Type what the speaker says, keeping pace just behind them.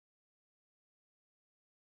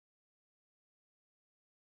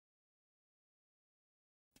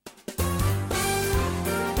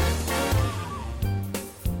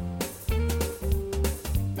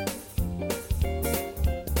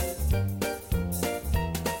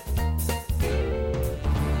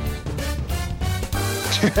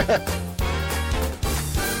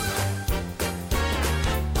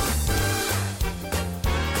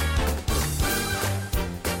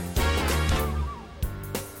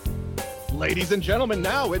Ladies and gentlemen,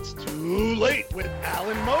 now it's Too Late with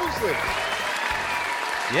Alan Mosley.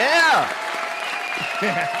 Yeah.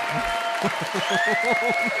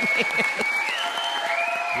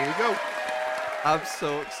 Here we go. I'm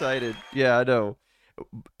so excited. Yeah, I know.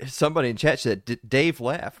 Somebody in chat said, "Did Dave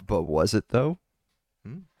laugh?" But was it, though?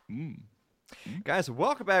 Guys,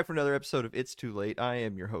 welcome back for another episode of It's Too Late. I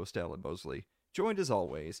am your host, Alan Mosley, joined as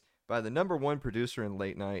always by the #1 producer in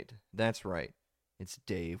late night. That's right. It's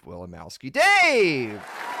Dave Wilimowski. Dave!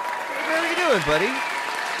 How are you doing, buddy?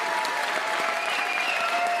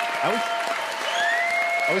 I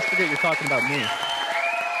always forget you're talking about me.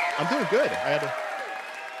 I'm doing good. I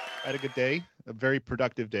had a good day, a very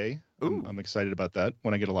productive day. I'm excited about that.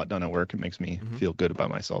 When I get a lot done at work, it makes me feel good about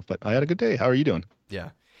myself. But I had a good day. How are you doing? Yeah.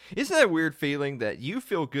 Isn't that a weird feeling that you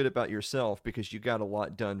feel good about yourself because you got a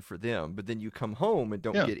lot done for them, but then you come home and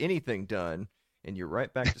don't get anything done, and you're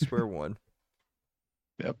right back to square one?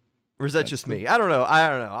 Yep. Or is that just me? I don't know.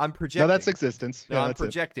 I'm projecting. No, that's existence. No, yeah, I'm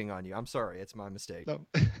projecting on you. I'm sorry. It's my mistake. No.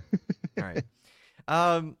 All right.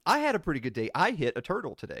 I had a pretty good day. I hit a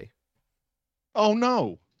turtle today. Oh,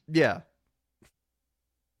 no. Yeah.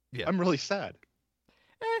 I'm really sad.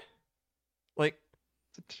 Like,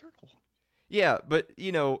 it's a turtle. Yeah, but,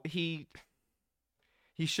 he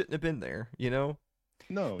shouldn't have been there, No,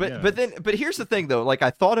 but here's the thing though. Like, I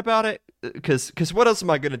thought about it because what else am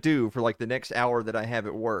I gonna do for like the next hour that I have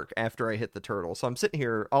at work after I hit the turtle? So I'm sitting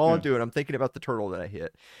here, I'm doing, I'm thinking about the turtle that I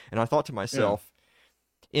hit, and I thought to myself,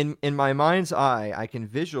 in my mind's eye, I can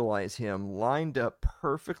visualize him lined up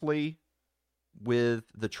perfectly with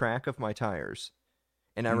the track of my tires,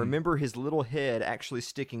 and I remember his little head actually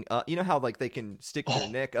sticking up. You know how like they can stick their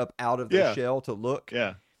neck up out of the shell to look?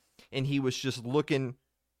 Yeah. And he was just looking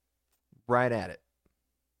right at it.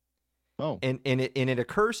 Oh. And it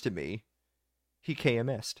occurs to me, he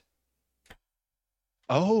KMS'd.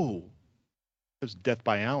 Oh. It was Death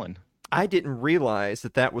by Alan. I didn't realize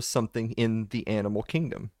that was something in the animal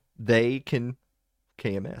kingdom. They can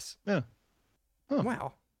KMS. Yeah. Oh.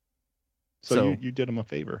 Wow. So you did him a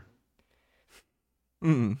favor.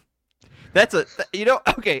 That's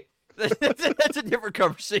okay. That's a different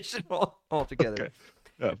conversation altogether.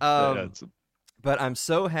 Okay. But I'm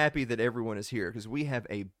so happy that everyone is here because we have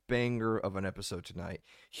a banger of an episode tonight.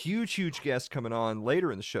 Huge guest coming on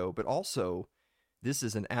later in the show, but also this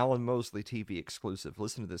is an Alan Mosley TV exclusive.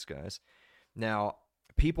 Listen to this, guys. Now,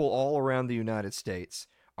 people all around the United States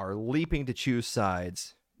are leaping to choose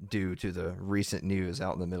sides due to the recent news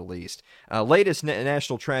out in the Middle East. Latest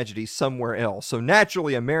national tragedy somewhere else. So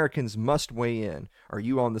naturally, Americans must weigh in. Are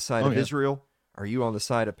you on the side of Israel? Are you on the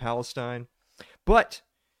side of Palestine? But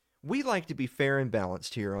we like to be fair and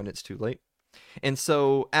balanced here on It's Too Late. And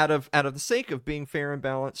so out of the sake of being fair and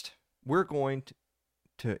balanced, we're going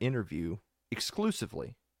to interview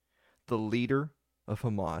exclusively the leader of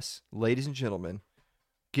Hamas. Ladies and gentlemen,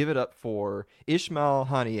 give it up for Ismail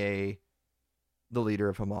Haniyeh, the leader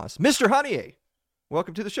of Hamas. Mr. Haniyeh,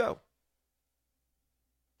 welcome to the show.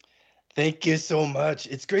 Thank you so much.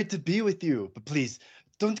 It's great to be with you. But please,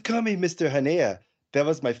 don't call me Mr. Haniyeh. That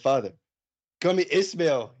was my father. Call me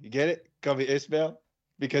Ismail. You get it? Call me Ismail.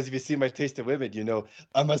 Because if you see my taste of women, you know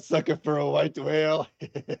I'm a sucker for a white whale.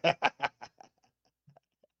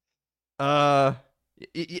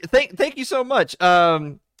 Thank you so much.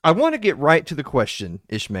 I want to get right to the question,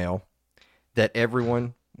 Ishmael, that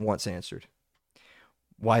everyone wants answered.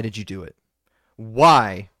 Why did you do it?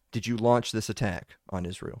 Why did you launch this attack on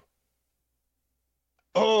Israel?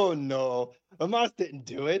 Oh, no. Hamas didn't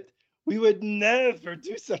do it. We would never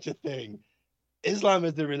do such a thing. Islam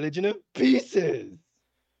is the religion of pieces.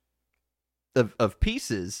 Of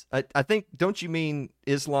pieces? I think, don't you mean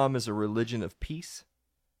Islam is a religion of peace?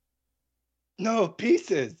 No,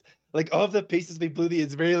 pieces. Like all the pieces we blew the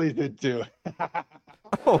Israelis into.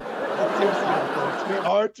 We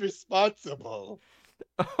aren't responsible.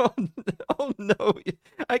 Oh no!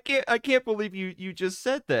 I can't believe you just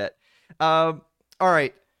said that. All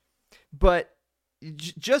right, but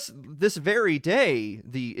just this very day,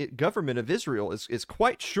 the government of Israel is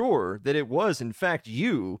quite sure that it was in fact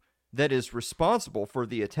you that is responsible for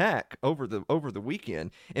the attack over the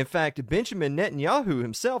weekend. In fact, Benjamin Netanyahu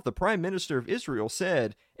himself, the Prime Minister of Israel,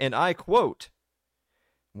 said, and I quote,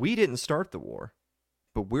 "We didn't start the war,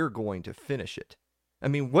 but we're going to finish it." I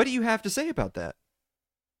mean, what do you have to say about that?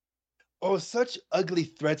 Oh, such ugly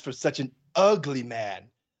threats for such an ugly man.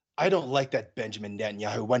 I don't like that Benjamin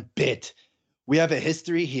Netanyahu one bit. We have a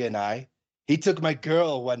history, he and I. He took my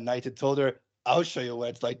girl one night and told her, I'll show you what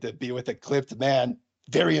it's like to be with a clipped man.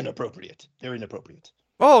 Very inappropriate. Very inappropriate.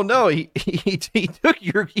 Oh no, he took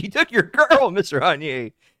your girl, Mr.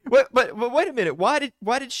 Hanier. But wait a minute. Why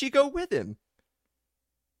did she go with him?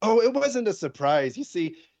 Oh, it wasn't a surprise. You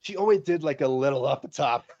see, she always did like a little off the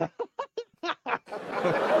top.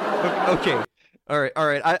 Okay. All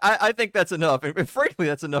right. I think that's enough, and frankly,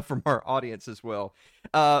 that's enough from our audience as well.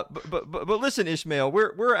 But listen, Ishmael,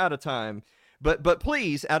 we're out of time. But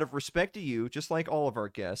please, out of respect to you, just like all of our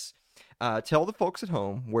guests, tell the folks at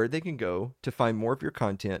home where they can go to find more of your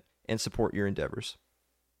content and support your endeavors.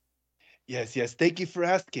 Yes. Thank you for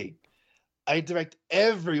asking. I direct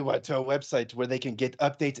everyone to our website where they can get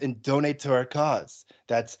updates and donate to our cause.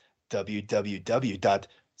 That's www.cia.gov.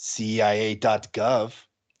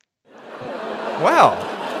 Wow.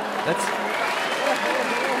 That's...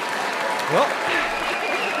 Well,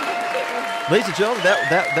 ladies and gentlemen,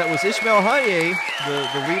 that was Ishmael Haniyeh,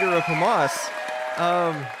 the leader of Hamas.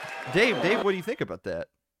 Dave, what do you think about that?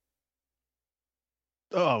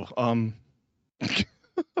 Oh,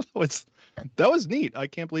 that was neat. I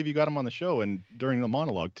can't believe you got him on the show and during the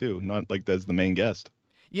monologue too, not like as the main guest.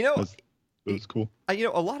 You know, it was cool. You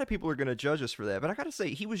know, a lot of people are going to judge us for that, but I got to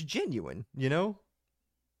say, he was genuine. You know.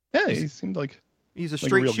 Yeah, he seemed like he's a like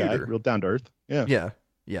straight real shooter, guy, real down to earth. Yeah.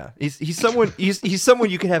 He's someone he's someone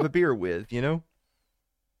you could have a beer with. You know.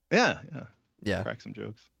 Yeah. Crack some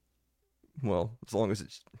jokes. Well, as long as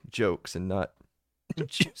it's jokes and not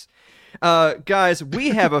juice. Guys, we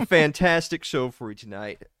have a fantastic show for you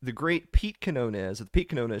tonight. The great Pete Quinones of the Pete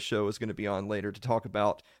Quinones Show is going to be on later to talk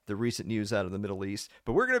about the recent news out of the Middle East.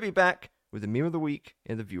 But we're going to be back with the meme of the week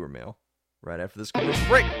and the viewer mail right after this commercial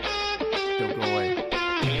break. Don't go away.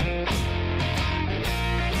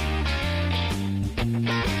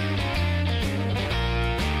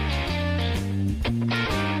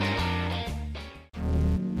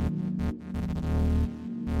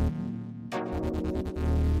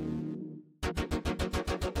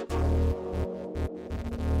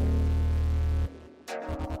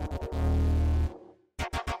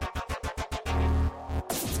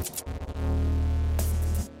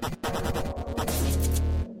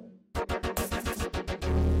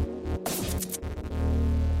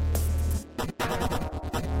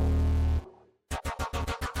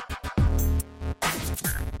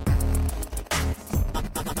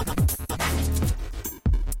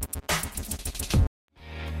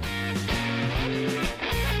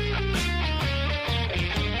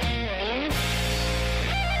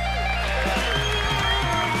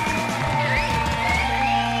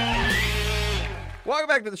 Welcome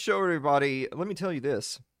back to the show, everybody. Let me tell you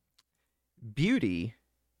this. Beauty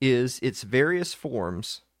is its various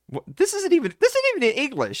forms. This isn't even in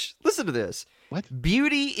English. Listen to this. What?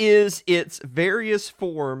 Beauty is its various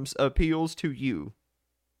forms appeals to you.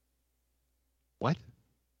 What?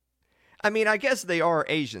 I mean, I guess they are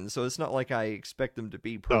Asian, so it's not like I expect them to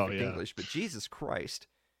be perfect English, but Jesus Christ.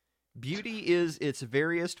 Beauty is its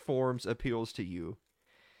various forms appeals to you.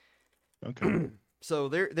 Okay. So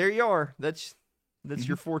there you are. That's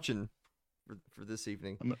your fortune for this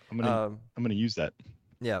evening. I'm gonna use that.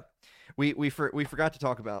 Yeah, we forgot to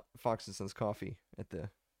talk about Fox and Sons Coffee at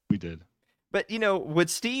the. We did. But you know,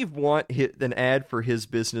 would Steve want an ad for his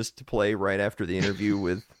business to play right after the interview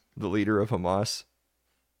with the leader of Hamas?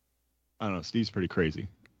 I don't know. Steve's pretty crazy.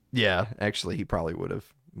 Yeah, actually, he probably would have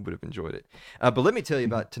enjoyed it. But let me tell you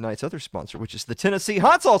about tonight's other sponsor, which is the Tennessee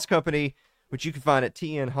Hot Sauce Company, which you can find at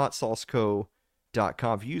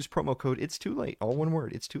tnhotsauceco.com. If you use promo code It's Too Late, all one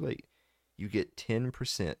word, It's Too Late, you get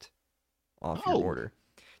 10% off your order.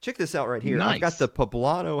 Check this out right here. Nice. I've got the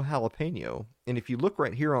Poblano Jalapeno, and if you look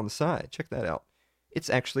right here on the side, check that out. It's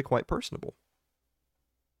actually quite personable.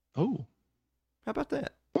 Oh. How about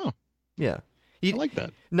that? Huh. Yeah. I like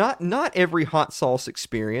that. Not every hot sauce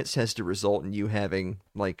experience has to result in you having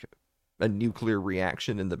like a nuclear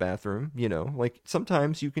reaction in the bathroom. You know, like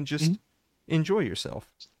sometimes you can just enjoy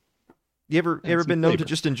yourself. You ever been known to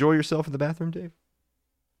just enjoy yourself in the bathroom, Dave?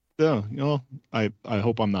 Yeah, you know, I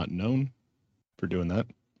hope I'm not known for doing that.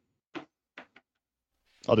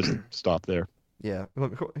 I'll just stop there. Yeah.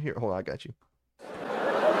 Here, hold on, I got you.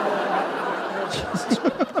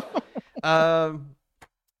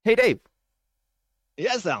 Hey, Dave.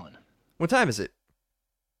 Yes, Alan. What time is it?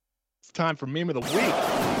 It's time for meme of the week.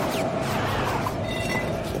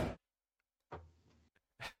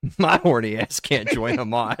 My horny ass can't join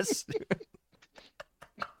Hamas.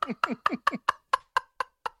 Are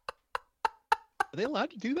they allowed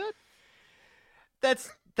to do that?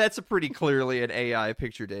 That's a pretty clearly an AI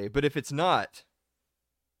picture, Dave. But if it's not,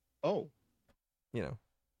 oh, you know,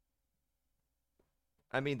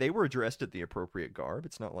 I mean, they were dressed at the appropriate garb.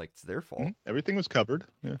 It's not like it's their fault. Everything was covered.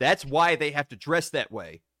 Yeah. That's why they have to dress that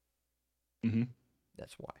way. Mm-hmm.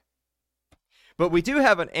 That's why. But we do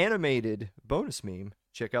have an animated bonus meme.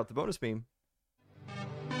 Check out the bonus meme.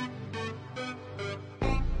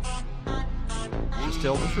 Just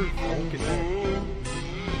tell the truth. I won't get mad.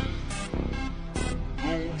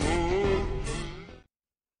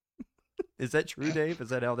 Is that true, Dave? Is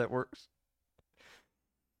that how that works?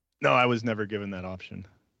 No, I was never given that option.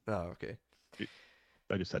 Oh, okay.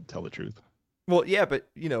 I just had to tell the truth. Well, yeah, but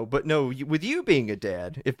no, with you being a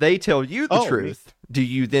dad, if they tell you the truth, do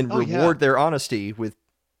you then reward their honesty with,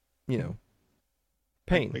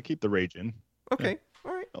 pain? They keep the rage in. Okay,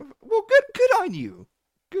 all right. Well, good on you.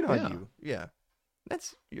 Good on you. Yeah,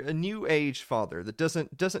 that's a new age father that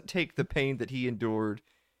doesn't take the pain that he endured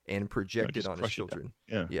and project it on his children.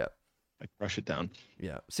 Yeah. I crush it down.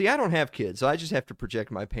 Yeah. See, I don't have kids, so I just have to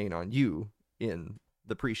project my pain on you in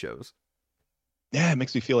the pre-shows. Yeah, it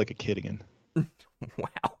makes me feel like a kid again.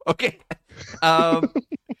 Wow. Okay.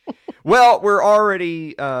 Well, we're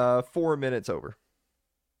already 4 minutes over.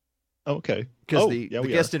 Okay. Because the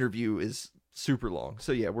guest interview is super long.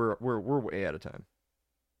 So yeah, we're way out of time.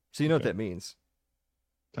 So you know what that means?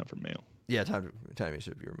 Time for mail. Yeah, time to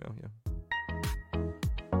issue your mail. Yeah.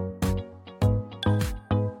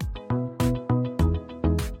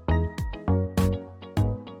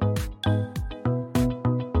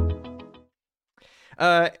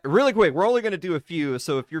 Really quick, we're only going to do a few,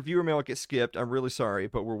 so if your viewer mail gets skipped, I'm really sorry,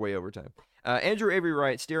 but we're way over time. Andrew Avery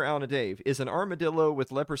writes, Dear Alan and Dave, is an armadillo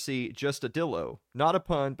with leprosy just a dillo? Not a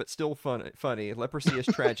pun, but still funny. Leprosy is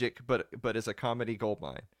tragic, but is a comedy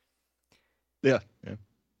goldmine. Yeah.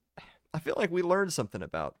 I feel like we learned something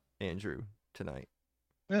about Andrew tonight.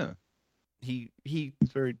 Yeah. He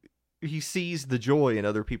sees the joy in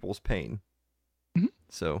other people's pain. Mm-hmm.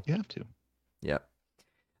 So you have to. Yeah.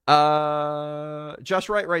 Josh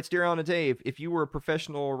Wright writes, Dear Alan and Dave, if you were a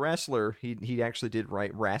professional wrestler, he actually did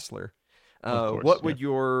write wrestler. What would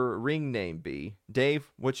your ring name be?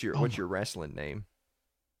 Dave, what's your wrestling name?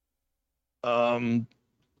 The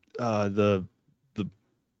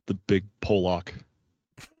big Pollock.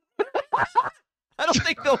 I don't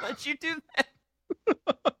think they'll let you do that.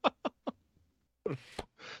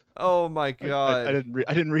 Oh my god! I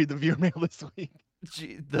didn't read the viewer mail this week.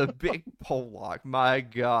 Gee, the big Pollock, my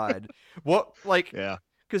god! What Yeah.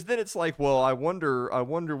 Because then it's like, well, I wonder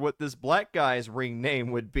what this black guy's ring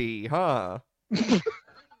name would be, huh?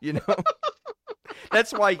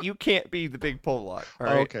 That's why you can't be the big Pollock. All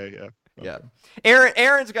right? Okay, yeah. Okay. Yeah.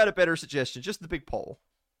 Aaron's got a better suggestion. Just the big pole.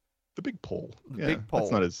 The big pole. The big pole.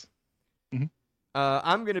 That's not as. Mm-hmm.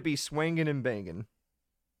 I'm gonna be swinging and banging.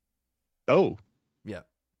 Oh. Yeah.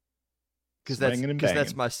 Because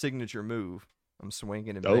that's my signature move. I'm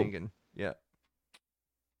swinging and banging. Yeah.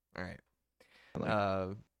 All right.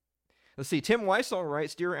 Let's see. Tim Weissall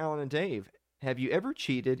writes, Dear Alan and Dave, have you ever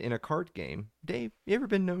cheated in a card game? Dave, you ever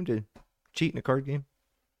been known to cheat in a card game?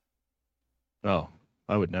 Oh,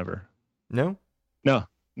 I would never. No? No,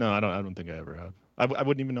 I don't think I ever have. I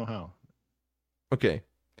wouldn't even know how. Okay.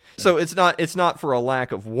 Yeah. So it's not for a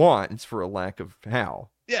lack of want, it's for a lack of how.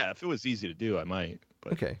 Yeah, if it was easy to do, I might.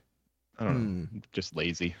 But okay. I don't know. I'm just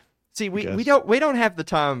lazy. See, we don't have the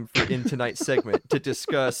time in tonight's segment to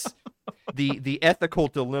discuss the ethical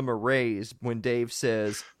dilemma raised when Dave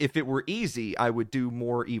says, if it were easy, I would do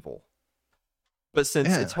more evil. But since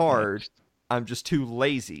it's hard, I'm just too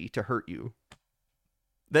lazy to hurt you.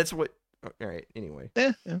 That's what... All right, anyway.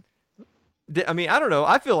 Yeah. I mean, I don't know.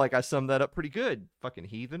 I feel like I summed that up pretty good. Fucking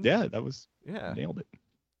heathen. Yeah, that was... Yeah. Nailed it.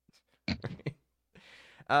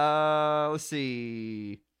 Let's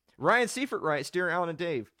see. Ryan Seifert writes, Dear Alan and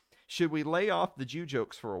Dave, should we lay off the Jew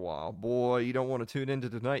jokes for a while? Boy, you don't want to tune into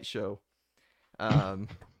tonight's show. What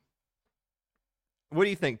do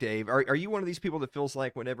you think, Dave? Are you one of these people that feels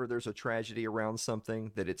like whenever there's a tragedy around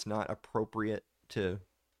something that it's not appropriate to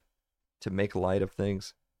make light of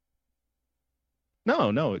things?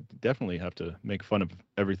 No, definitely have to make fun of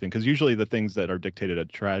everything, because usually the things that are dictated as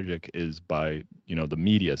tragic is by the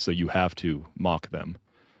media, so you have to mock them.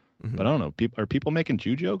 Mm-hmm. But I don't know, are people making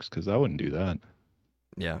Jew jokes? Because I wouldn't do that.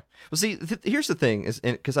 Yeah. Well, see, here's the thing, is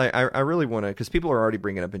because I really want to, because people are already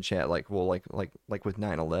bringing up in chat, like with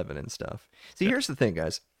 9/11 and stuff. See, here's the thing,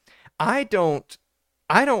 guys. I don't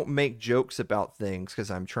make jokes about things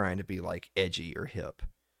because I'm trying to be like edgy or hip.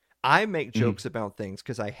 I make jokes about things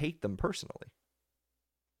because I hate them personally.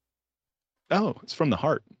 Oh, it's from the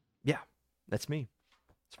heart. Yeah, that's me.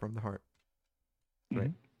 It's from the heart. Mm-hmm.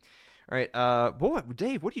 Right. All right. Boy,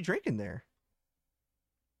 Dave, what are you drinking there?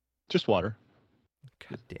 Just water.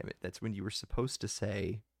 God damn it. That's when you were supposed to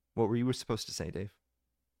say... What were you supposed to say, Dave?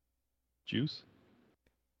 Juice?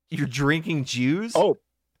 You're drinking juice? Oh.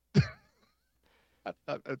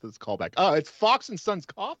 This callback. Oh, it's Fox and Sons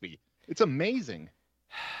coffee. It's amazing.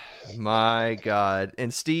 My God.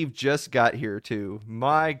 And Steve just got here, too.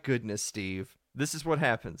 My goodness, Steve. This is what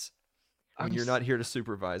happens when you're not here to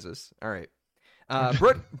supervise us. All right.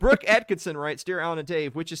 Brooke Atkinson writes, Dear Alan and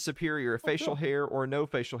Dave, which is superior, facial hair or no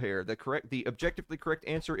facial hair? The objectively correct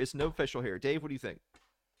answer is no facial hair. Dave, what do you think?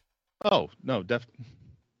 Oh, no, definitely.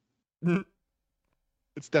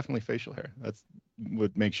 It's definitely facial hair. That's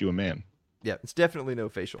what makes you a man. Yeah, it's definitely no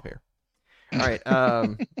facial hair. All right.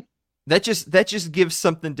 That just gives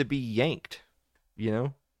something to be yanked, you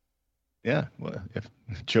know? Yeah. Well, if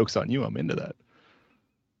joke's on you, I'm into that.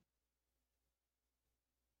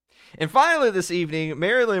 And finally this evening,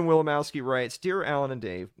 Marilyn Wilimowski writes, Dear Alan and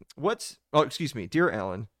Dave, Dear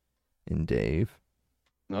Alan and Dave.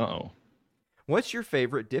 Uh-oh. What's your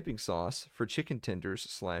favorite dipping sauce for chicken tenders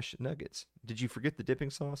 / nuggets? Did you forget the dipping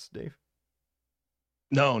sauce, Dave?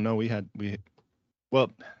 No, we had what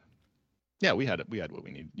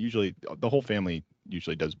we need. Usually the whole family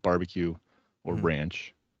usually does barbecue or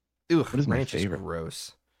ranch. Ugh, what is my ranch favorite? Is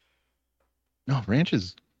gross. No, ranch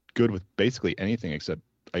is good with basically anything except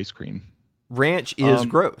ice cream. Ranch is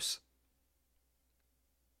gross.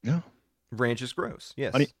 No. Ranch is gross.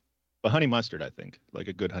 Yes. Honey mustard, I think. Like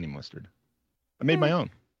a good honey mustard. I made my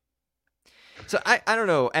own. So I don't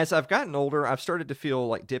know. As I've gotten older, I've started to feel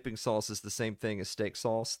like dipping sauce is the same thing as steak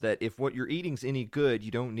sauce. That if what you're eating's any good,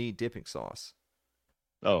 you don't need dipping sauce.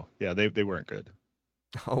 Oh yeah, they weren't good.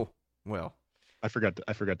 Oh well. I forgot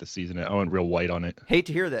to season it. I went real white on it. Hate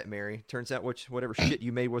to hear that, Mary. Turns out whatever shit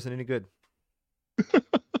you made wasn't any good.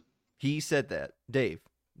 He said that, Dave.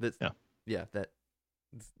 That's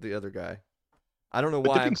the other guy. I don't know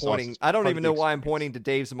why I'm pointing. I don't even know why I'm pointing to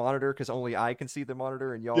Dave's monitor because only I can see the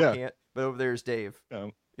monitor and y'all can't. But over there's Dave.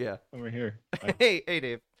 Yeah. Over here. Hey,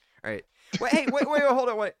 Dave. All right. Wait, hold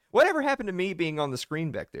on. Wait. Whatever happened to me being on the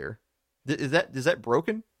screen back there? Is that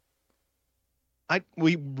broken?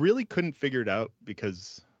 We really couldn't figure it out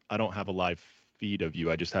because I don't have a live feed of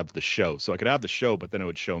you. I just have the show. So I could have the show, but then it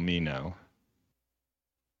would show me now.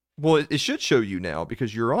 Well, it should show you now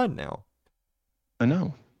because you're on now. I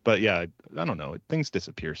know. But yeah, I don't know. Things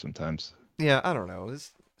disappear sometimes. Yeah, I don't know.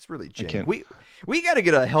 It's really jank. We got to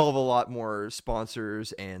get a hell of a lot more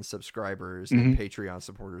sponsors and subscribers and Patreon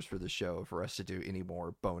supporters for the show for us to do any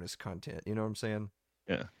more bonus content. You know what I'm saying?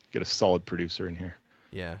 Yeah, get a solid producer in here.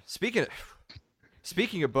 Yeah. Speaking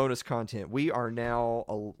of bonus content, we are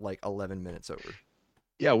now like 11 minutes over.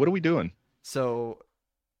 Yeah, what are we doing? So,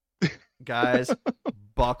 guys,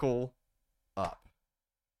 buckle up.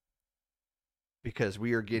 Because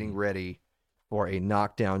we are getting ready for a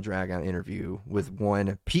knockdown, drag-out interview with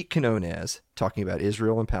one Pete Quinones talking about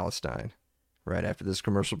Israel and Palestine right after this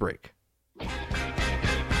commercial break.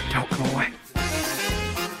 Don't go away.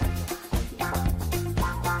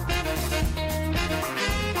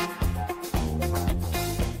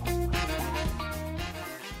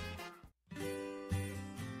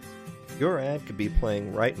 Your ad could be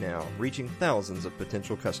playing right now, reaching thousands of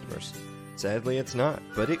potential customers. Sadly, it's not,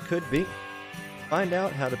 but it could be. Find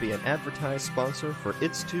out how to be an advertised sponsor for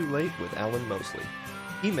It's Too Late with Alan Mosley.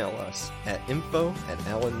 Email us at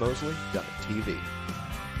info@alanmosley.tv.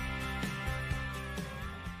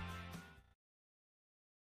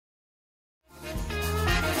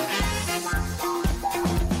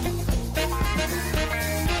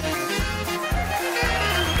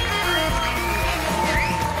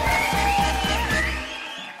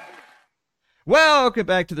 Welcome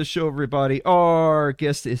back to the show, everybody. Our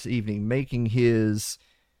guest this evening making his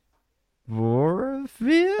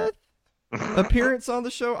fifth appearance on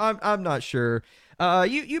the show. I'm not sure.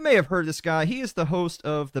 You may have heard this guy. He is the host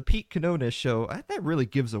of the Pete Quinones Show. That really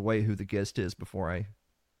gives away who the guest is before I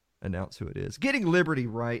announce who it is. Getting Liberty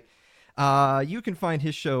Right. You can find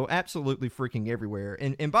his show absolutely freaking everywhere.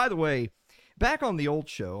 And by the way, back on the old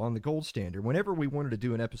show, on the Gold Standard, whenever we wanted to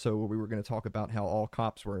do an episode where we were going to talk about how all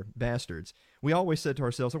cops were bastards, we always said to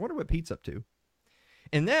ourselves, I wonder what Pete's up to.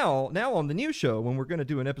 And now on the new show, when we're going to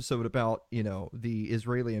do an episode about, the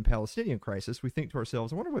Israeli and Palestinian crisis, we think to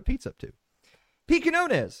ourselves, I wonder what Pete's up to. Pete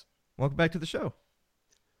Quinones, welcome back to the show.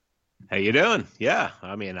 How you doing? Yeah,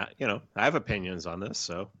 I mean, I have opinions on this,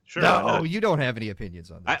 so sure. No, you don't have any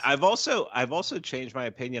opinions on this. I've also changed my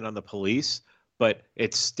opinion on the police, but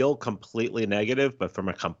it's still completely negative, but from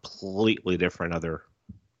a completely different other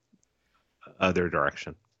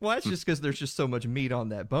direction. Well, that's just because there's just so much meat on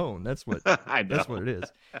that bone. That's what I know. That's what it is.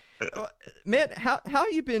 Man, how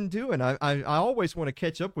you been doing? I always want to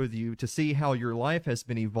catch up with you to see how your life has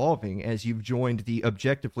been evolving as you've joined the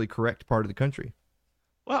objectively correct part of the country.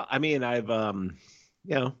 Well, I mean, I've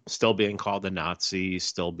still being called a Nazi,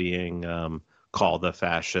 still being called a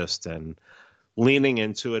fascist, and leaning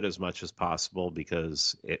into it as much as possible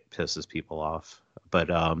because it pisses people off. But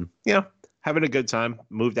having a good time.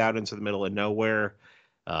 Moved out into the middle of nowhere.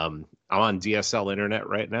 I'm on DSL internet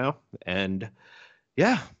right now, and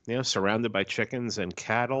yeah, surrounded by chickens and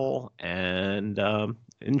cattle, and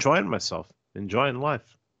enjoying myself, enjoying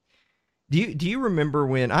life. Do you remember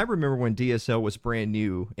when I remember when DSL was brand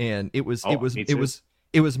new and it was Oh, it was me it too. was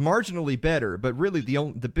it was marginally better, but really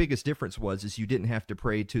the biggest difference was is you didn't have to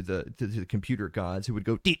pray to the computer gods who would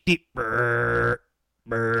go deep deep brr,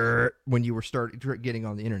 brr, when you were getting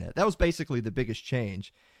on the internet. That was basically the biggest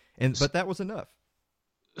change, but that was enough.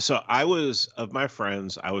 So of my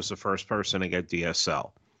friends, I was the first person to get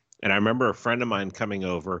DSL. And I remember a friend of mine coming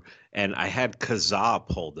over, and I had Kazaa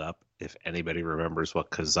pulled up, if anybody remembers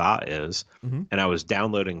what Kazaa is. Mm-hmm. And I was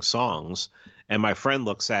downloading songs, and my friend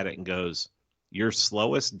looks at it and goes, "Your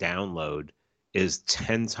slowest download is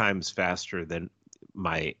 10 times faster than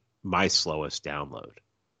my slowest download."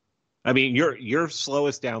 I mean, your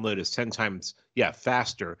slowest download is 10 times,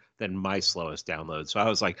 faster than my slowest download. So I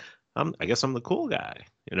was like, I guess I'm the cool guy,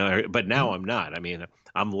 but now I'm not. I mean,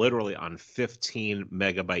 I'm literally on 15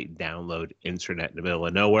 megabyte download internet in the middle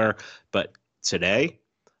of nowhere. But today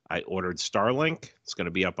I ordered Starlink. It's going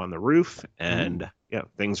to be up on the roof, and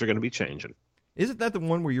things are going to be changing. Isn't that the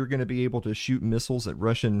one where you're going to be able to shoot missiles at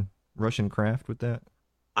Russian craft with that?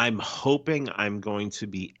 I'm hoping I'm going to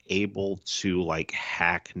be able to like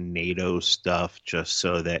hack NATO stuff just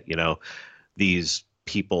so that, these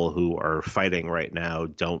people who are fighting right now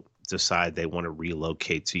don't decide they want to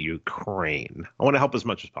relocate to Ukraine. I want to help as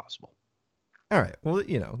much as possible. All right. Well,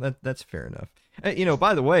 that's fair enough.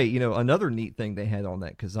 By the way, another neat thing they had on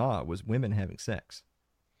that Kazaa was women having sex.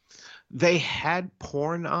 They had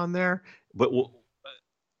porn on there, but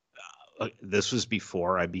this was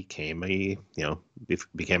before I became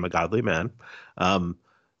became a godly man.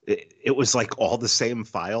 It was like all the same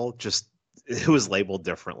file, just it was labeled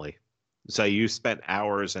differently. So you spent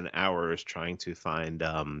hours and hours trying to find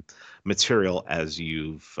material as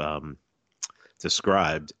you've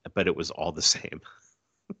described, but it was all the same.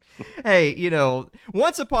 Hey,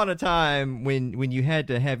 once upon a time when you had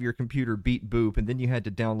to have your computer beat boop and then you had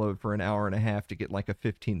to download for an hour and a half to get like a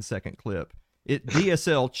 15-second clip.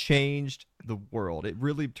 DSL changed the world. It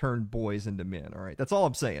really turned boys into men. All right. That's all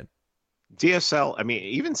I'm saying. DSL, I mean,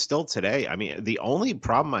 even still today, I mean, the only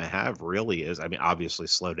problem I have really is, I mean, obviously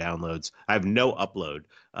slow downloads. I have no upload.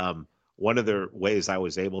 One of the ways I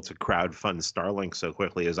was able to crowdfund Starlink so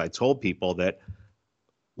quickly is I told people that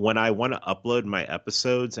when I want to upload my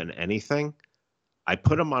episodes and anything, I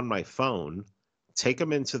put them on my phone, take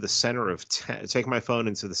them into the center of take my phone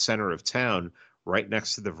into the center of town, right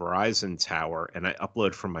next to the Verizon tower, and I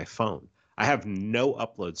upload from my phone. I have no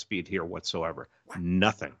upload speed here whatsoever.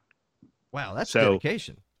 Nothing. Wow, that's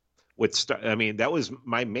dedication. I mean, that was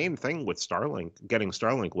my main thing with Starlink. Getting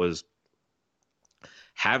Starlink was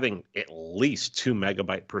having at least 2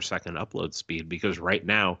 megabyte per second upload speed, because right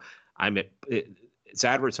now it's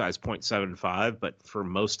advertised 0.75, but for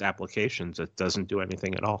most applications it doesn't do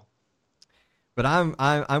anything at all. But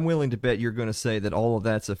I'm willing to bet you're going to say that all of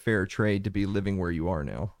that's a fair trade to be living where you are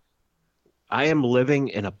now. I am living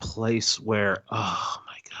in a place where, oh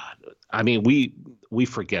my God, I mean, we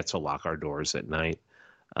forget to lock our doors at night.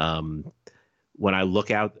 When I look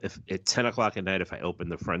out, if at 10 o'clock at night, if I open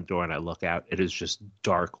the front door and I look out, it is just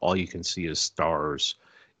dark. All you can see is stars.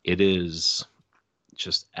 It is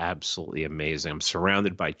just absolutely amazing. I'm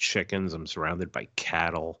surrounded by chickens. I'm surrounded by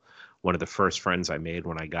cattle. One of the first friends I made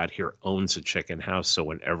when I got here owns a chicken house. So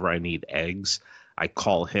whenever I need eggs, I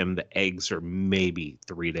call him. The eggs are maybe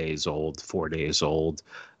 3 days old, 4 days old.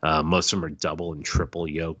 Most of them are double and triple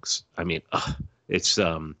yolks. I mean, it's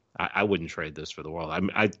I wouldn't trade this for the world.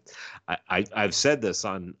 I've said this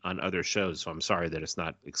on other shows, so I'm sorry that it's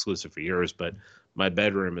not exclusive for yours, but my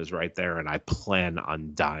bedroom is right there, and I plan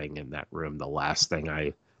on dying in that room. The last thing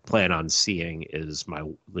I plan on seeing is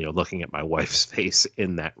looking at my wife's face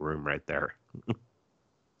in that room right there.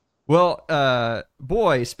 Well,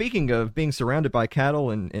 boy, speaking of being surrounded by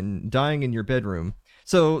cattle and dying in your bedroom,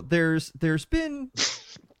 so there's been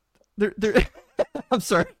there I'm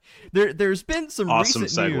sorry. There's been some awesome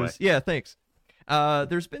recent segue. news. Yeah, thanks.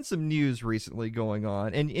 There's been some news recently going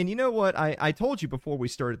on, and you know what? I told you before we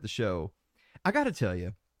started the show. I got to tell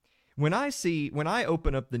you, when I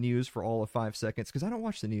open up the news for all of 5 seconds, because I don't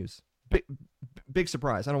watch the news. Big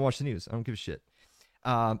surprise. I don't watch the news. I don't give a shit.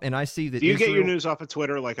 And I see that. Do you get your news off of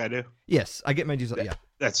Twitter like I do? Yes, I get my news. Yeah,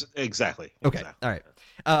 that's exactly. Okay, exactly. all right.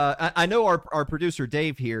 I know our producer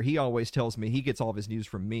Dave here. He always tells me he gets all of his news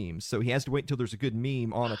from memes, so he has to wait until there's a good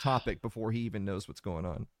meme on a topic before he even knows what's going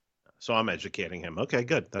on. So I'm educating him. Okay,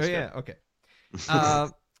 good. That's good. Yeah, okay.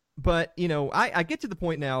 But I get to the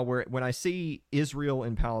point now where when I see Israel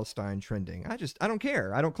and Palestine trending, I don't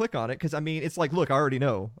care. I don't click on it because it's like, look, I already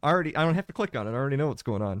know. I don't have to click on it. I already know what's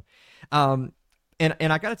going on.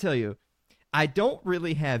 And I got to tell you, I don't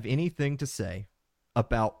really have anything to say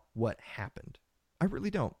about what happened. I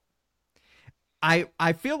really don't.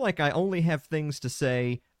 I feel like I only have things to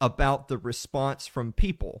say about the response from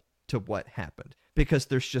people to what happened, because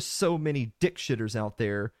there's just so many dick shitters out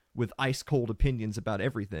there with ice cold opinions about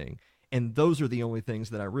everything, and those are the only things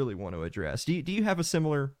that I really want to address. Do you have a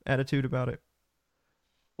similar attitude about it?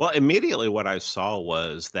 Well, immediately what I saw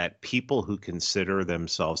was that people who consider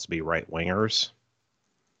themselves to be right-wingers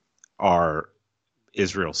are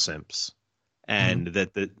Israel simps, and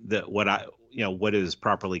that what is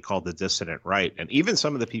properly called the dissident right, and even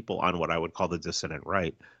some of the people on what I would call the dissident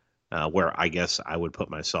right, where I guess I would put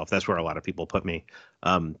myself, that's where a lot of people put me,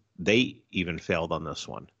 they even failed on this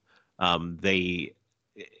one. They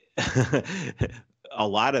a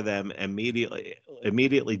lot of them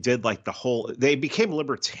immediately did like they became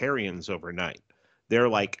libertarians overnight. They're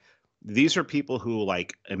like, these are people who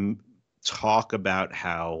like talk about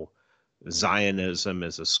how Zionism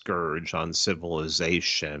is a scourge on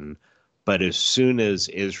civilization, but as soon as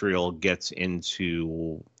Israel gets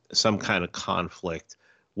into some kind of conflict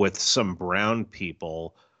with some brown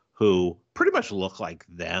people who pretty much look like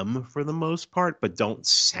them for the most part, but don't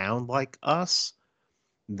sound like us,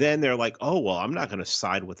 then they're like, oh, well, I'm not going to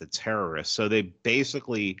side with the terrorists. So they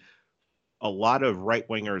basically, a lot of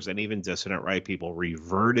right-wingers and even dissident right people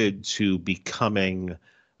reverted to becoming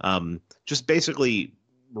just basically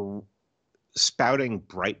spouting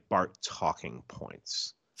Breitbart talking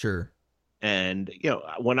points. Sure. And,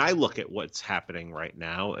 when I look at what's happening right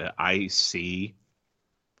now, I see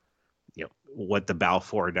what the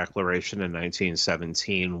Balfour Declaration in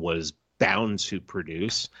 1917 was bound to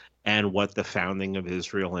produce, and what the founding of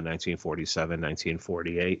Israel in 1947,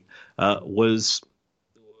 1948 was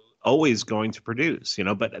always going to produce.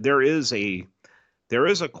 But there is a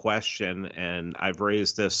question, and I've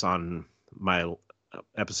raised this on my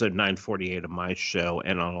episode 948 of my show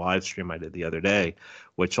and on a live stream I did the other day,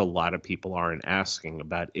 which a lot of people aren't asking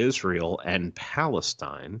about Israel and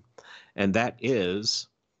Palestine, and that is,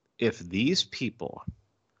 if these people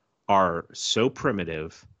are so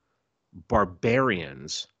primitive,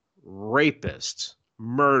 barbarians, rapists,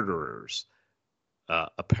 murderers,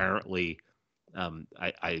 apparently,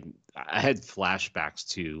 I had flashbacks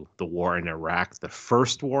to the war in Iraq, the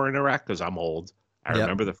first war in Iraq, because I'm old. I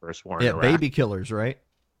remember the first war in Iraq. Baby killers, right?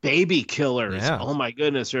 Baby killers. Yeah. Oh my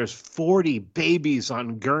goodness, there's 40 babies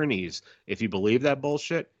on gurneys. If you believe that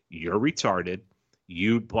bullshit, you're retarded.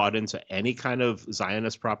 You bought into any kind of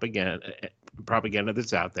Zionist propaganda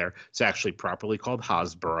that's out there. It's actually properly called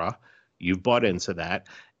Hasbara. You've bought into that,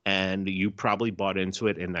 and you probably bought into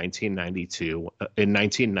it in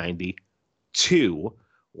 1992,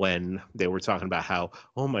 when they were talking about how,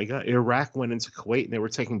 oh my God, Iraq went into Kuwait and they were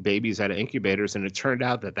taking babies out of incubators, and it turned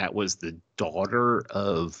out that was the daughter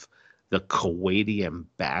of the Kuwaiti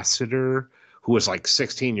ambassador, who was like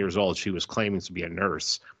 16 years old. She was claiming to be a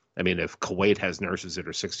nurse. I mean, if Kuwait has nurses that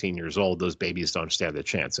are 16 years old, those babies don't stand a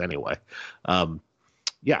chance anyway.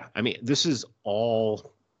 Yeah, I mean, this is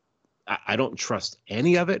all, I don't trust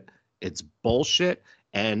any of it. It's bullshit.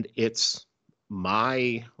 And it's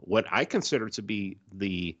what I consider to be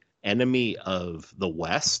the enemy of the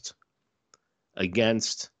West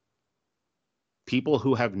against people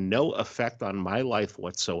who have no effect on my life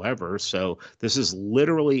whatsoever. So this is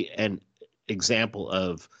literally an example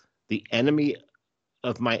of the enemy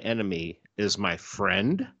of my enemy is my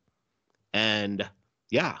friend. And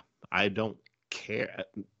yeah, I don't care.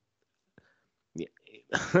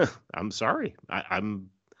 I'm sorry. I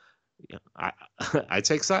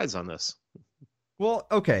take sides on this. Well,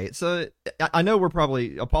 okay, so I know we're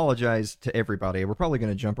probably, apologize to everybody, we're probably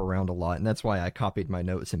going to jump around a lot, and that's why I copied my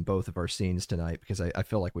notes in both of our scenes tonight, because I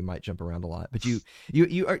feel like we might jump around a lot. But you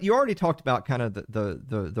already talked about kind of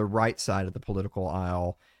the right side of the political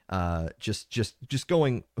aisle, just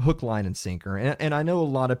going hook, line, and sinker. And I know a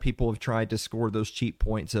lot of people have tried to score those cheap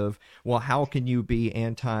points of, well, how can you be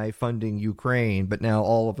anti-funding Ukraine, but now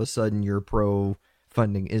all of a sudden you're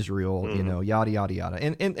pro-funding Israel, yada, yada, yada.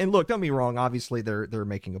 And look, don't be wrong, obviously they're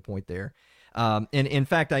making a point there. And in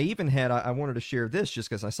fact, I even had, I wanted to share this just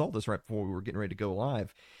because I saw this right before we were getting ready to go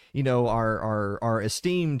live. You know, our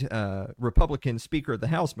esteemed Republican Speaker of the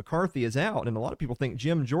House, McCarthy, is out, and a lot of people think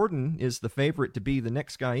Jim Jordan is the favorite to be the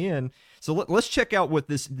next guy in. So let's check out what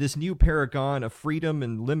this new paragon of freedom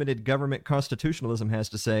and limited government constitutionalism has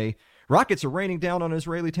to say. Rockets are raining down on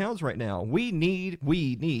Israeli towns right now. We need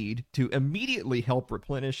to immediately help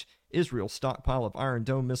replenish Israel's stockpile of Iron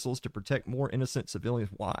Dome missiles to protect more innocent civilians.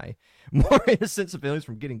 Why? More innocent civilians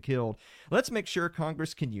from getting killed. Let's make sure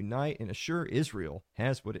Congress can unite and assure Israel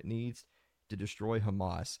has what it needs to destroy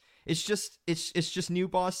Hamas. It's just new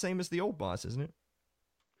boss, same as the old boss, isn't it?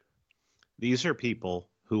 These are people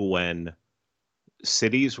who, when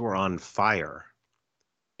cities were on fire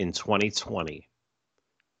in 2020,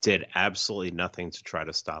 did absolutely nothing to try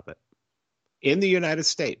to stop it. In the United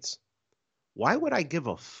States, why would I give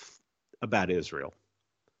a about Israel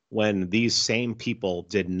when these same people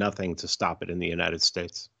did nothing to stop it in the United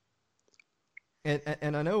States?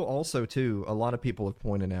 And I know also, too, a lot of people have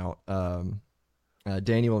pointed out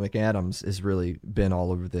Daniel McAdams has really been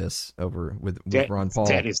all over this with Ron Paul.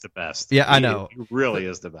 Danny's the best. Yeah, I know. He really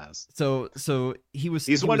is the best. So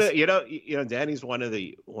he's one of, you know, Danny's one of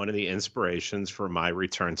the inspirations for my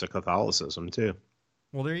return to Catholicism too.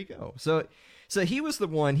 Well, there you go. So he was the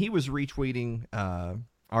one, he was retweeting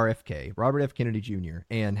RFK, Robert F. Kennedy Jr.,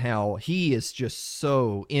 and how he is just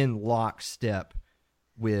so in lockstep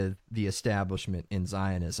with the establishment in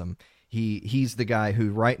Zionism. He's the guy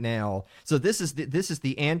who right now. So this is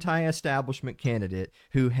the anti-establishment candidate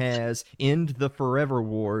who has "End the Forever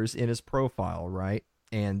Wars" in his profile, right?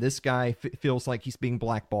 And this guy feels like he's being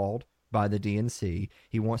blackballed by the DNC.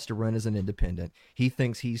 He wants to run as an independent. He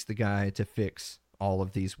thinks he's the guy to fix all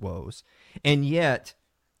of these woes, and yet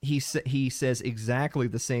he says exactly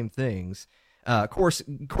the same things. Of course,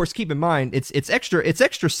 keep in mind it's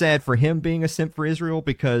extra sad for him being a simp for Israel,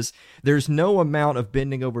 because there's no amount of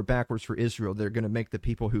bending over backwards for Israel that are going to make the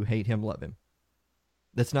people who hate him love him.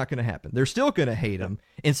 That's not going to happen. They're still going to hate him.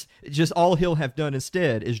 It's just all he'll have done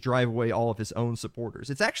instead is drive away all of his own supporters.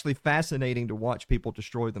 It's actually fascinating to watch people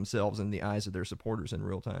destroy themselves in the eyes of their supporters in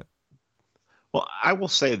real time. Well, I will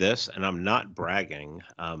say this, and I'm not bragging.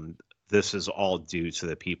 This is all due to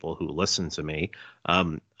the people who listen to me.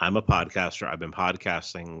 I'm a podcaster. I've been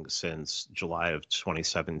podcasting since July of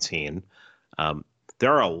 2017.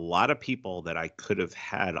 There are a lot of people that I could have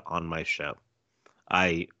had on my show.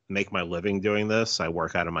 I make my living doing this. I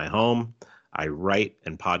work out of my home. I write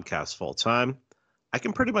and podcast full time. I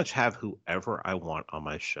can pretty much have whoever I want on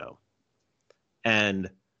my show. And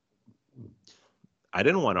I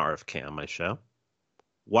didn't want RFK on my show.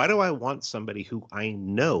 Why do I want somebody who I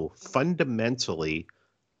know fundamentally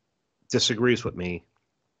disagrees with me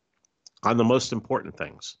on the most important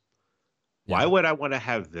things? Yeah. Why would I want to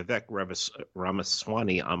have Vivek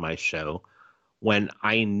Ramaswamy on my show when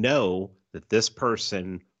I know that this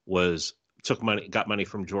person got money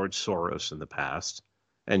from George Soros in the past,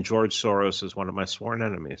 and George Soros is one of my sworn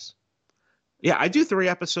enemies? Yeah, I do 3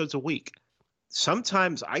 episodes a week.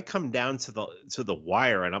 Sometimes I come down to the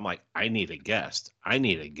wire and I'm like, I need a guest.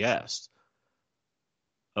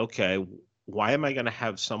 Okay, why am I going to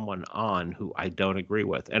have someone on who I don't agree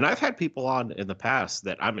with? And I've had people on in the past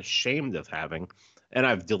that I'm ashamed of having, and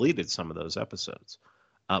I've deleted some of those episodes.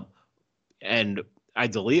 And I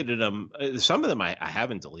deleted them. Some of them I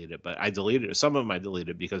haven't deleted, but some of them I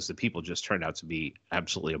deleted because the people just turned out to be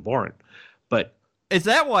absolutely abhorrent. But is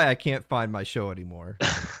that why I can't find my show anymore?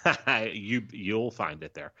 You'll find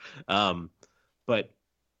it there. But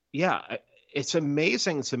yeah, it's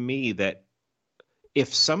amazing to me that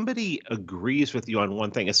if somebody agrees with you on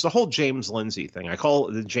one thing, it's the whole James Lindsay thing. I call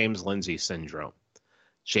it the James Lindsay syndrome.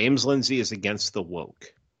 James Lindsay is against the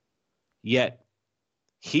woke, yet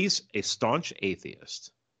he's a staunch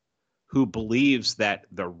atheist who believes that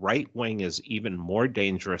the right wing is even more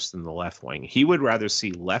dangerous than the left wing. He would rather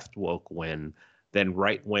see left woke win than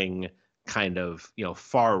right wing kind of,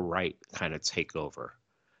 far right kind of take over.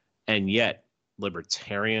 And yet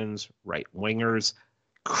libertarians, right wingers,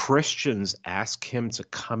 Christians ask him to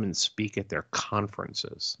come and speak at their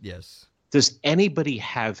conferences. Yes. Does anybody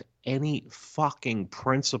have any fucking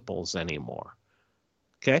principles anymore?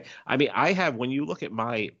 Okay. I mean, when you look at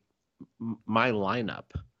my lineup,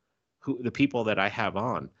 the people that I have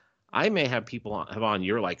on, I may have people on,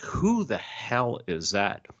 you're like, who the hell is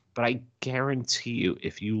that? But I guarantee you,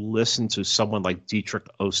 if you listen to someone like Dietrich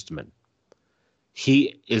Ostman,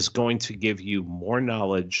 he is going to give you more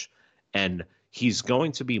knowledge, and he's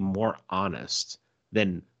going to be more honest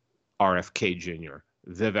than RFK Jr.,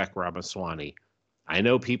 Vivek Ramaswamy. I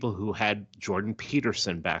know people who had Jordan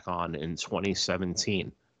Peterson back on in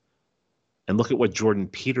 2017. And look at what Jordan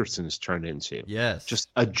Peterson's turned into. Yes. Just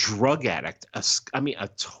a drug addict. A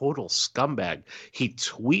total scumbag. He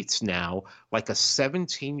tweets now like a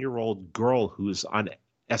 17-year-old girl who's on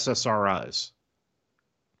SSRIs.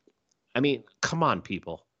 I mean, come on,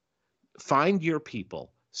 people. Find your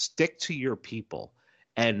people. Stick to your people.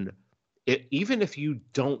 And even if you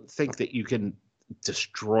don't think that you can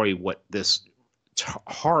destroy what this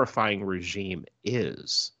horrifying regime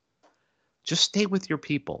is, just stay with your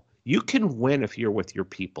people. You can win if you're with your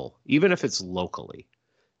people, even if it's locally.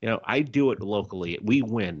 I do it locally. We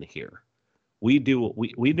win here. We do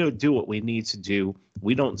do what we need to do.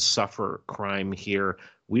 We don't suffer crime here.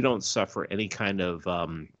 We don't suffer any kind of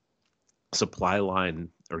supply line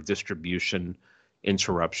or distribution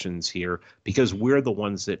interruptions here because we're the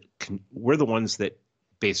ones that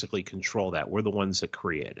basically control that. We're the ones that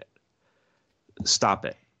create it. Stop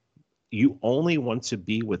it. You only want to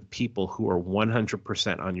be with people who are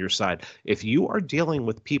 100% on your side. If you are dealing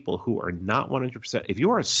with people who are not 100%, if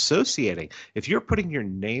you are associating, if you're putting your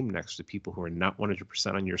name next to people who are not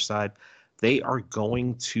 100% on your side, they are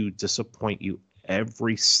going to disappoint you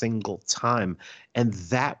every single time. And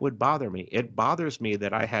that would bother me. It bothers me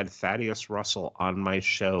that I had Thaddeus Russell on my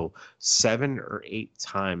show 7 or 8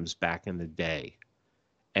 times back in the day.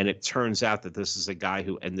 And it turns out that this is a guy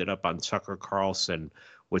who ended up on Tucker Carlson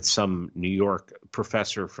with some New York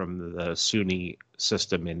professor from the SUNY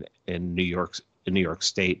system in New York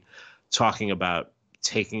State, talking about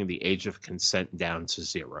taking the age of consent down to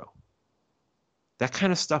 0. That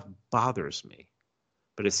kind of stuff bothers me,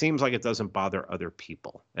 but it seems like it doesn't bother other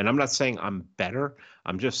people. And I'm not saying I'm better.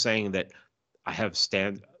 I'm just saying that I have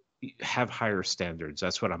higher standards.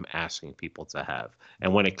 That's what I'm asking people to have.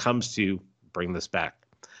 And when it comes to, bring this back,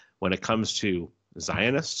 when it comes to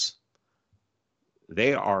Zionists,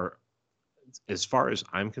 they are, as far as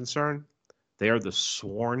I'm concerned, they are the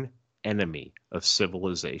sworn enemy of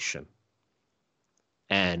civilization.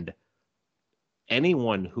 And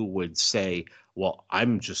anyone who would say, well,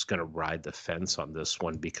 I'm just going to ride the fence on this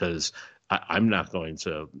one because I'm not going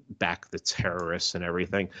to back the terrorists and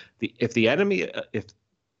everything. If the enemy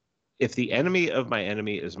of my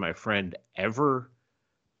enemy is my friend ever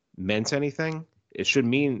meant anything, it should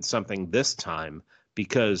mean something this time,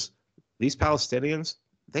 because these Palestinians,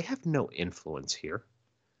 they have no influence here.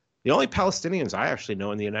 The only Palestinians I actually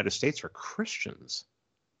know in the United States are Christians.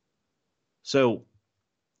 So,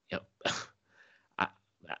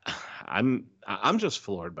 I'm just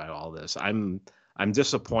floored by all this. I'm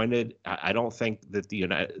disappointed. I don't think that the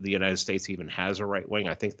United States even has a right wing.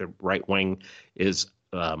 I think the right wing is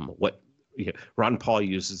what Ron Paul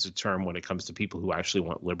uses the term when it comes to people who actually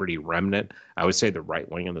want liberty, remnant. I would say the right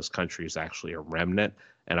wing in this country is actually a remnant,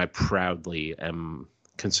 and I proudly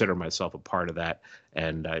consider myself a part of that.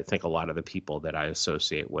 And I think a lot of the people that I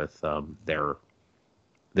associate with, they're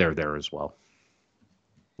there as well.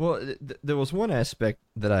 Well, there was one aspect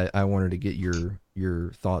that I wanted to get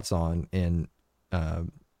your thoughts on, and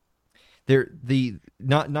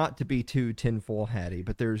not to be too tinfoil hatty,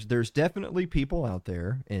 but there's definitely people out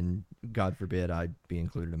there, and God forbid I'd be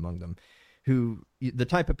included among them, who the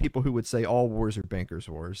type of people who would say all wars are bankers'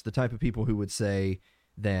 wars, the type of people who would say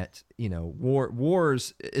that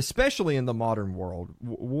wars, especially in the modern world,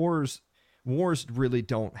 wars really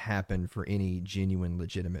don't happen for any genuine,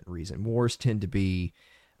 legitimate reason. Wars tend to be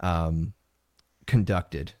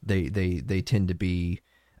conducted. They tend to be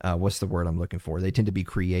what's the word I'm looking for? They tend to be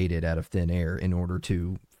created out of thin air in order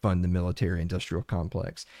to fund the military-industrial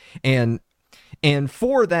complex. And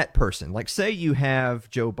for that person, like say you have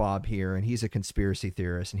Joe Bob here, and he's a conspiracy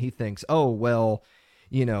theorist, and he thinks, oh well,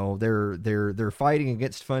 they're fighting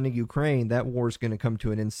against funding Ukraine. That war's going to come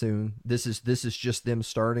to an end soon. This is just them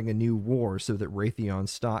starting a new war so that Raytheon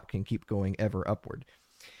stock can keep going ever upward.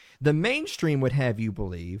 The mainstream would have you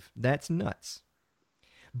believe that's nuts.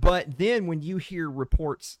 But then when you hear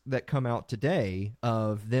reports that come out today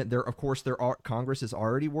of that, Congress is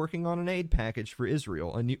already working on an aid package for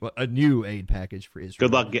Israel, a new aid package for Israel.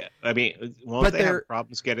 Good luck. Won't they have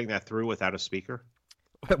problems getting that through without a speaker?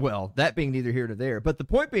 Well, that being neither here nor there, but the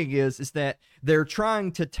point being is that they're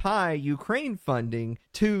trying to tie Ukraine funding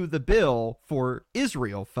to the bill for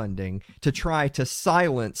Israel funding to try to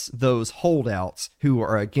silence those holdouts who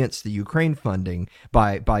are against the Ukraine funding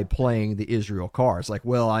by playing the Israel cards. Like,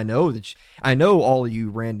 well, I know all of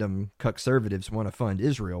you random conservatives want to fund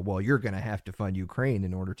Israel. Well, you're going to have to fund Ukraine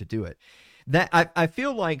in order to do it. That I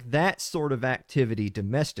feel like that sort of activity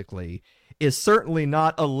domestically is certainly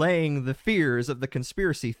not allaying the fears of the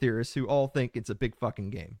conspiracy theorists who all think it's a big fucking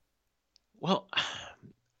game. Well,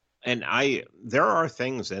 and there are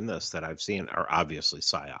things in this that I've seen are obviously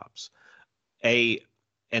psyops. A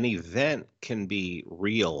an event can be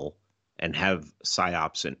real and have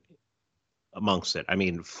psyops amongst it. I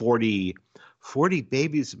mean, 40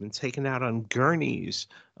 babies have been taken out on gurneys.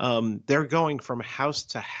 They're going from house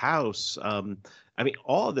to house. I mean,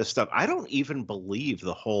 all of this stuff. I don't even believe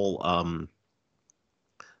the whole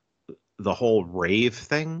rave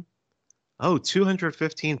thing. Oh,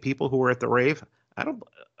 215 people who were at the rave. I don't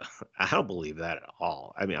believe that at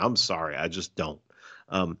all. I mean, I'm sorry, I just don't.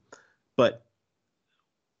 But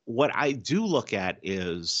what I do look at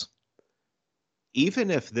is,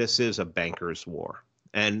 even if this is a banker's war,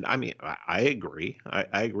 and I mean, I agree.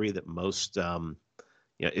 I agree that most,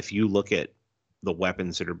 if you look at the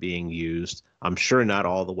weapons that are being used, I'm sure not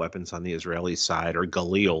all the weapons on the Israeli side are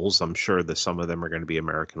Galils. I'm sure that some of them are going to be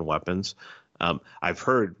American weapons. I've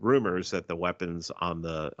heard rumors that the weapons on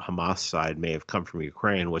the Hamas side may have come from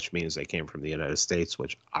Ukraine, which means they came from the United States,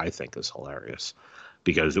 which I think is hilarious,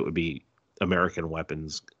 because it would be American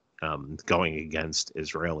weapons going against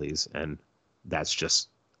Israelis, and that's just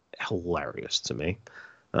hilarious to me.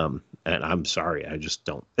 And I'm sorry, I just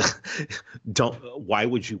don't. Why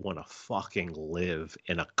would you want to fucking live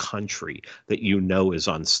in a country that you know is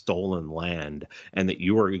on stolen land, and that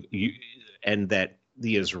and that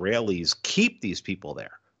the Israelis keep these people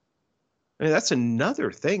there? I mean, that's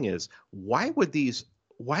another thing, is why would the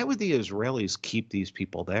Israelis keep these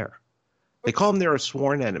people there? They call them they're a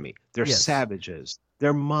sworn enemy. They're savages.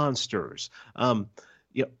 They're monsters.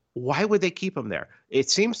 Why would they keep them there? It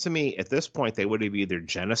seems to me at this point they would have either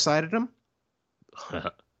genocided them,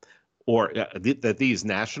 or that these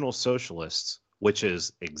National Socialists, which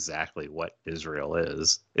is exactly what Israel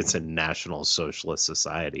is. It's a National Socialist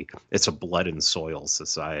society. It's a blood and soil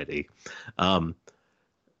society. That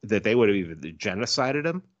they would have either genocided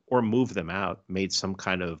them or moved them out, made some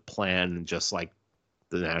kind of plan, just like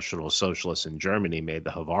the National Socialists in Germany made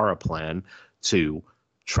the Havara plan to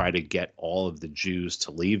try to get all of the Jews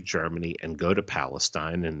to leave Germany and go to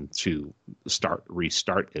Palestine and to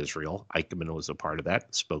restart Israel. Eichmann was a part of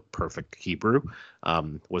that, spoke perfect Hebrew,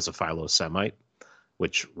 was a Philo-Semite,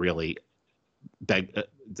 which really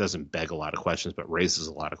doesn't beg a lot of questions, but raises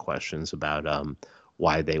a lot of questions about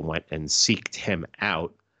why they went and seeked him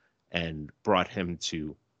out and brought him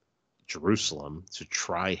to Jerusalem to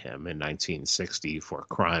try him in 1960 for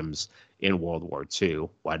crimes in World War II.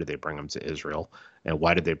 Why did they bring him to Israel? And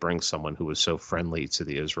why did they bring someone who was so friendly to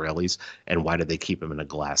the Israelis? And why did they keep him in a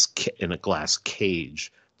glass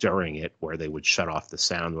cage during it, where they would shut off the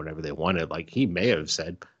sound whenever they wanted? Like, he may have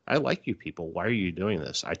said, "I like you people. Why are you doing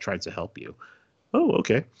this? I tried to help you." Oh,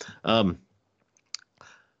 okay.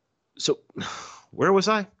 So where was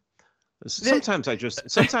I? Sometimes I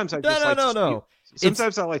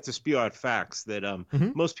like to spew out facts that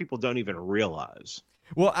most people don't even realize.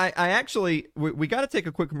 Well, I actually, we got to take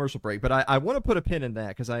a quick commercial break, but I want to put a pin in that,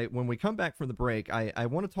 because when we come back from the break, I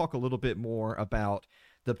want to talk a little bit more about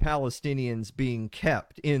the Palestinians being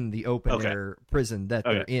kept in the open air prison that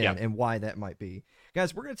they're in, and why that might be.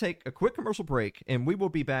 Guys, we're going to take a quick commercial break, and we will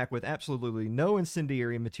be back with absolutely no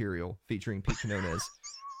incendiary material featuring Pete Quinones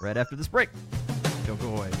right after this break. Don't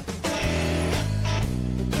go away.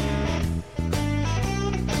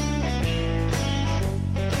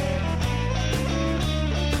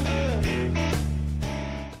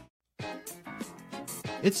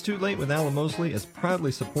 It's Too Late with Alan Mosley is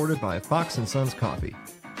proudly supported by Fox & Sons Coffee.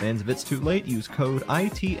 Fans of It's Too Late use code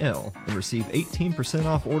ITL and receive 18%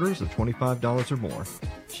 off orders of $25 or more.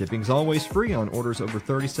 Shipping's always free on orders over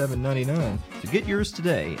 $37.99, so get yours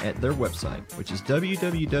today at their website, which is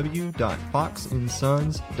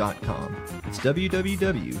www.foxandsons.com. It's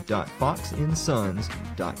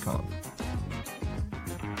www.foxandsons.com.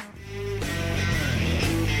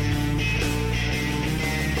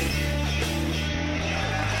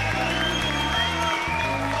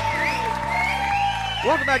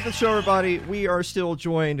 Welcome back to the show, everybody. We are still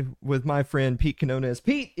joined with my friend Pete Quinones.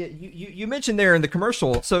 Pete, you mentioned there in the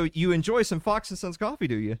commercial, so you enjoy some Fox & Sons coffee,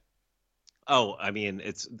 do you? Oh, I mean,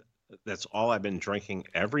 that's all I've been drinking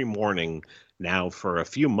every morning now for a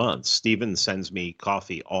few months. Steven sends me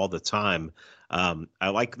coffee all the time. I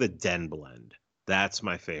like the Den Blend. That's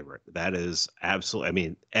my favorite. That is absolutely, I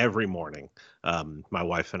mean, every morning. My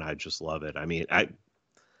wife and I just love it. I mean, I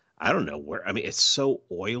don't know where, I mean, it's so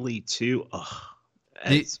oily too. Ugh.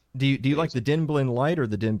 Do you like the Den Blend Light or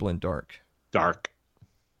the Den Blend Dark? Dark.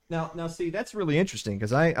 Now, see, that's really interesting,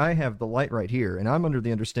 because I have the light right here, and I'm under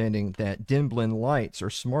the understanding that Den Blend Lights are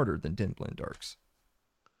smarter than Den Blend Darks.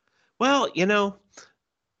 Well, you know,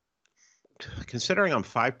 considering I'm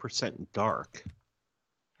 5% dark,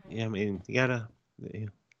 yeah, I mean, you gotta.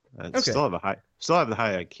 Still have the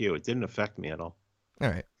high IQ. It didn't affect me at all. All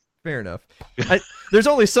right. Fair enough. There's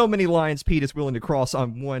only so many lines Pete is willing to cross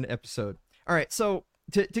on one episode. All right, so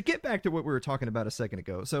to get back to what we were talking about a second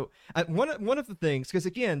ago. So one of the things, because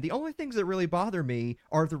again, the only things that really bother me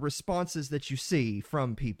are the responses that you see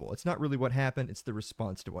from people. It's not really what happened, it's the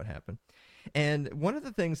response to what happened. And one of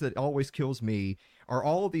the things that always kills me are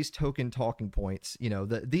all of these token talking points. You know,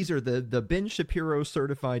 these are the Ben Shapiro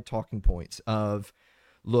certified talking points of,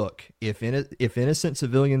 look, if innocent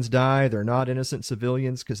civilians die, they're not innocent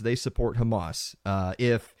civilians because they support Hamas.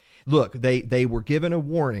 Look, they were given a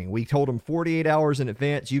warning. We told them 48 hours in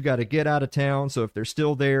advance, you got to get out of town. So if they're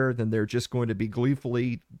still there, then they're just going to be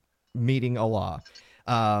gleefully meeting Allah.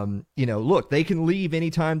 Look, they can leave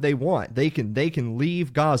anytime they want. They can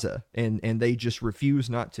leave Gaza, and they just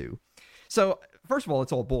refuse not to. So first of all,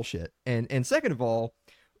 it's all bullshit. And second of all,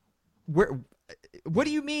 what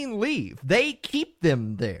do you mean leave? They keep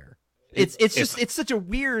them there. It's such a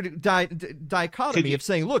weird dichotomy of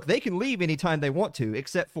saying, look, they can leave anytime they want to,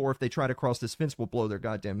 except for if they try to cross this fence, we'll blow their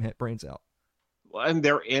goddamn brains out. Well, and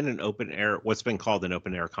they're in an open air, what's been called an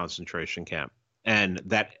open air concentration camp. And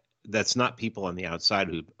that's not people on the outside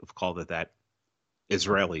who have called it that.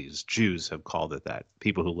 Israelis, Jews have called it that.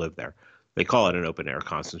 People who live there. They call it an open air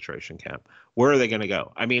concentration camp. Where are they going to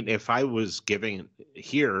go? I mean, if I was giving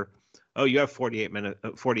here, oh, you have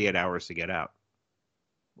 48 hours to get out.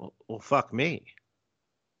 Well, fuck me.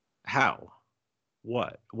 How?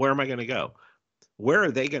 What? Where am I going to go? Where are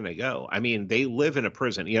they going to go? I mean, they live in a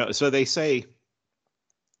prison, so they say,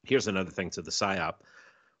 here's another thing to the PSYOP.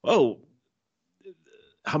 Oh,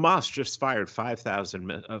 Hamas just fired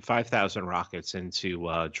 5,000 rockets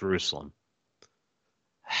into Jerusalem.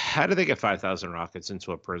 How do they get 5,000 rockets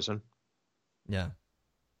into a prison? Yeah,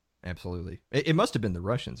 absolutely. It must have been the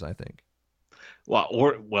Russians, I think. Well,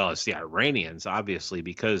 it's the Iranians, obviously,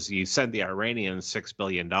 because you sent the Iranians $6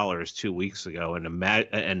 billion 2 weeks ago,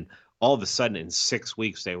 and all of a sudden in 6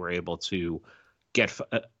 weeks they were able to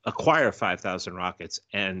acquire 5,000 rockets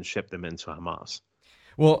and ship them into Hamas.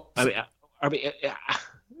 Well, I mean,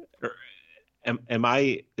 am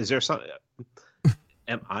I? Is there something?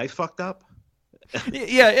 Am I fucked up?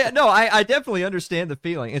 Yeah. No, I definitely understand the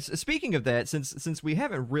feeling. Speaking of that, since we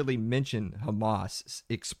haven't really mentioned Hamas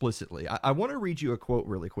explicitly, I want to read you a quote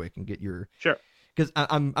really quick and get your sure, because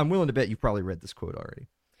I'm willing to bet you've probably read this quote already.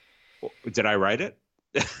 Did I write it?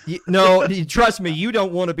 No, trust me, you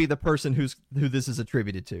don't want to be the person who this is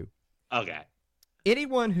attributed to. Okay.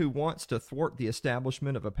 Anyone who wants to thwart the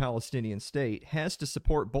establishment of a Palestinian state has to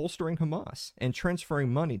support bolstering Hamas and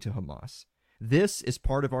transferring money to Hamas. This is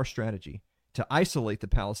part of our strategy to isolate the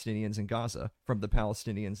Palestinians in Gaza from the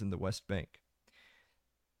Palestinians in the West Bank.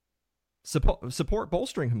 Support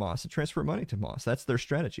bolstering Hamas and transfer money to Hamas. That's their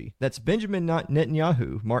strategy. That's Benjamin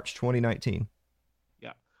Netanyahu, March 2019.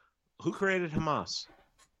 Yeah. Who created Hamas?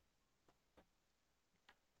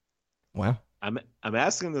 Wow. I'm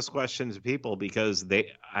asking this question to people because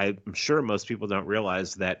I'm sure most people don't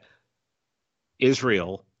realize that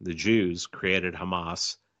Israel, the Jews, created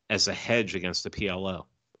Hamas as a hedge against the PLO.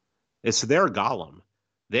 It's their golem.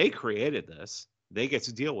 They created this. They get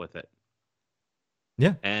to deal with it.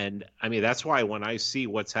 Yeah. And I mean, that's why when I see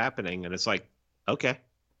what's happening and it's like, okay,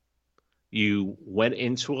 you went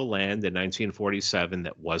into a land in 1947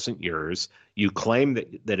 that wasn't yours. You claim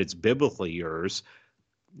that it's biblically yours.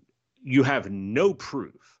 You have no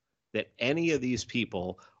proof that any of these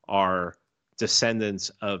people are descendants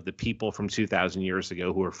of the people from 2,000 years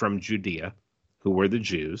ago who are from Judea, who were the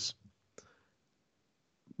Jews.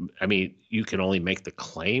 I mean, you can only make the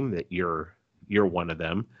claim that you're one of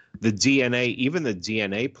them. The DNA, even the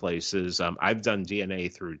DNA places, I've done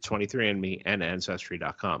DNA through 23andMe and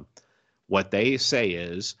Ancestry.com. What they say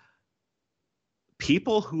is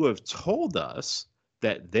people who have told us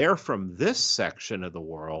that they're from this section of the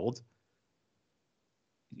world,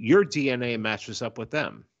 your DNA matches up with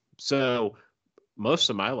them. So most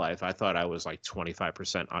of my life, I thought I was like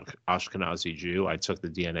 25% Ashkenazi Jew. I took the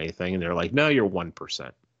DNA thing and they're like, no, you're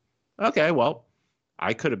 1%. Okay, well,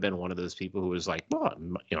 I could have been one of those people who was like, well,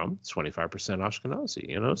 I'm 25%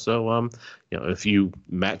 Ashkenazi, so, if you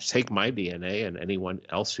take my DNA and anyone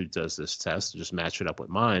else who does this test, just match it up with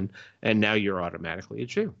mine, and now you're automatically a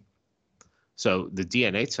Jew. So the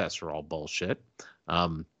DNA tests are all bullshit.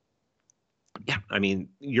 Yeah, I mean,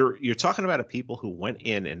 you're talking about a people who went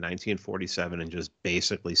in 1947 and just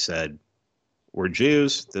basically said, we're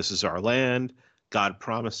Jews, this is our land, God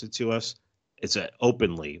promised it to us. It's a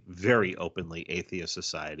very openly atheist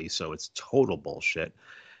society, so it's total bullshit.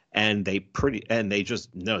 And they displaced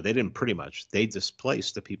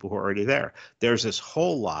the people who are already there. There's this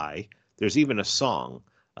whole lie. There's even a song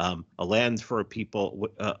a land for a people,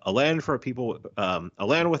 a land for a people, a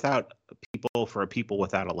land without people for a people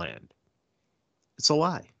without a land. It's a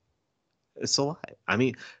lie. It's a lie. I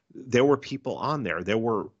mean, there were people on there. There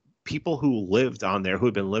were people who lived on there, who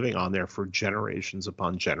had been living on there for generations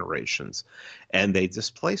upon generations, and they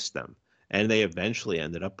displaced them. And they eventually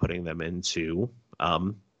ended up putting them into,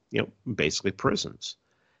 basically prisons.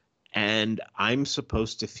 And I'm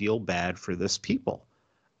supposed to feel bad for this people.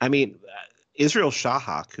 I mean, Israel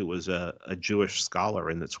Shahak, who was a Jewish scholar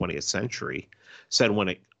in the 20th century, said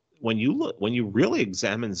when you really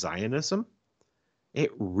examine Zionism,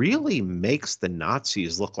 it really makes the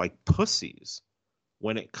Nazis look like pussies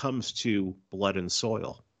when it comes to blood and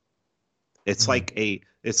soil. It's like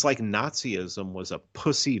Nazism was a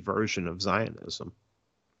pussy version of Zionism.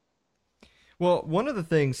 Well, one of the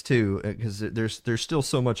things too, because there's still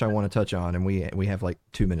so much I want to touch on, and we have like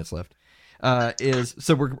 2 minutes left, is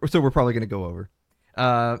so we're probably going to go over.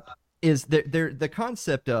 Is the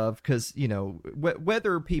concept of, because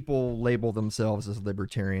whether people label themselves as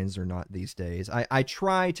libertarians or not these days, I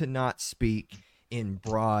try to not speak in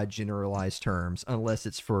broad generalized terms unless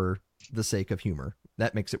it's for the sake of humor.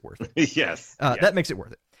 That makes it worth it. Yes. That makes it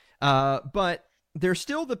worth it. But there's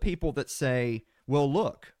still the people that say, well,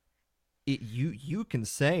 look, you can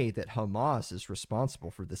say that Hamas is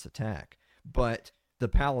responsible for this attack, but the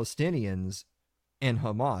Palestinians and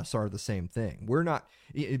Hamas are the same thing. We're not,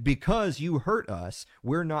 because you hurt us,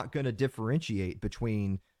 we're not going to differentiate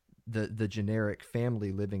between the generic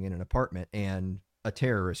family living in an apartment and a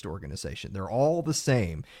terrorist organization. They're all the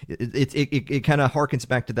same. It kind of harkens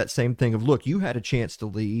back to that same thing of, look, you had a chance to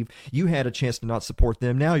leave. You had a chance to not support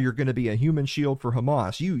them. Now you're going to be a human shield for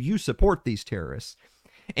Hamas. You support these terrorists.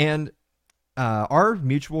 And our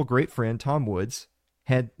mutual great friend, Tom Woods,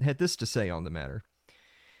 had this to say on the matter.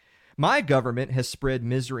 My government has spread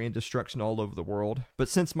misery and destruction all over the world, but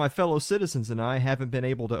since my fellow citizens and I haven't been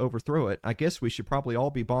able to overthrow it, I guess we should probably all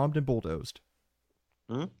be bombed and bulldozed.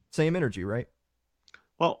 Same energy, right?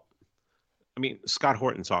 Well, I mean, Scott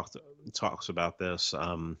Horton talks about this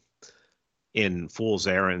in Fool's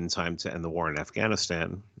Errand: Time to End the War in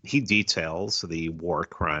Afghanistan. He details the war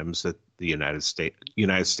crimes that the United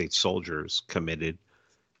States soldiers committed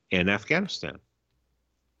in Afghanistan.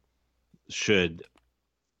 Should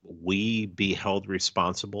we be held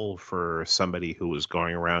responsible for somebody who was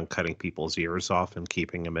going around cutting people's ears off and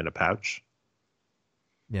keeping them in a pouch?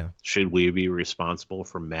 Yeah. Should we be responsible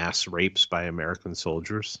for mass rapes by American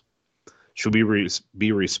soldiers? Should we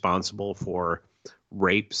be responsible for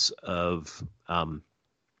rapes of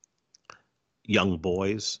young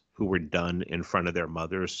boys who were done in front of their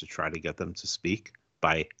mothers to try to get them to speak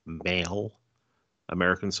by male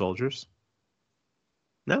American soldiers?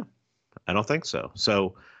 No, I don't think so.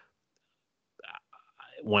 So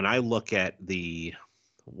when I look at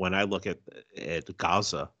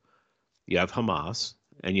Gaza, you have Hamas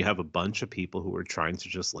and you have a bunch of people who are trying to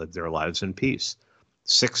just live their lives in peace.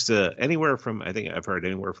 I think I've heard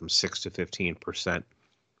anywhere from 6 to 15%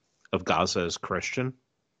 of Gaza is Christian.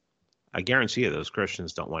 I guarantee you those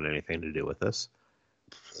Christians don't want anything to do with this.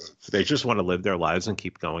 They just want to live their lives and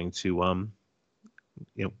keep going to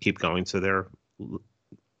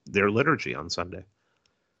their liturgy on Sunday.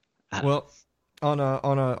 Well, on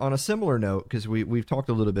a similar note, because we've talked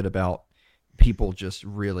a little bit about people just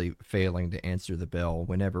really failing to answer the bell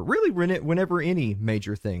whenever any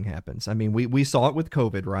major thing happens. I mean, we saw it with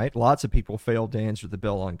COVID, right? Lots of people failed to answer the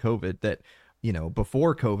bell on COVID that,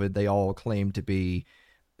 before COVID, they all claimed to be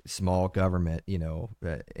small government,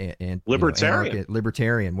 and libertarian,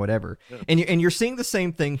 libertarian, whatever. Yeah. And you're seeing the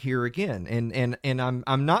same thing here again. And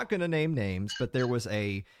I'm not going to name names, but there was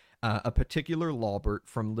a particular Lawbert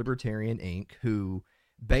from Libertarian Inc. who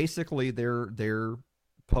basically their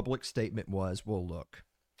public statement was, well, look,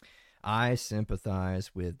 I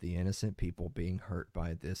sympathize with the innocent people being hurt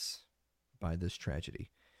by this tragedy,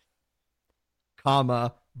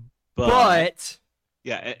 but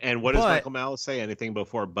yeah, and what does Michael Malice say? Anything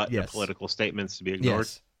before but the political statements to be ignored?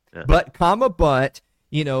 Yes. Yeah. But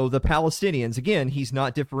the Palestinians, again, he's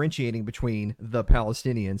not differentiating between the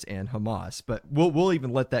Palestinians and Hamas, but we'll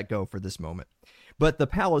even let that go for this moment. But the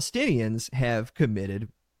Palestinians have committed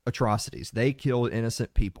atrocities. They killed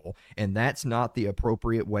innocent people, and that's not the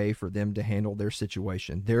appropriate way for them to handle their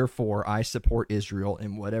situation. Therefore, I support Israel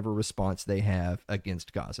in whatever response they have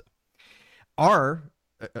against Gaza.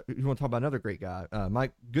 You want to talk about another great guy?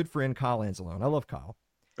 My good friend Kyle Anzalone. I love Kyle.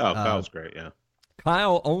 Oh, Kyle's great, yeah.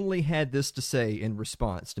 Kyle only had this to say in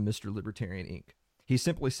response to Mr. Libertarian Inc. He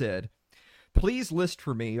simply said, "Please list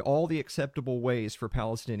for me all the acceptable ways for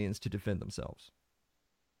Palestinians to defend themselves."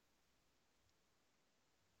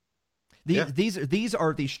 These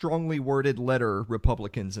are the strongly worded letter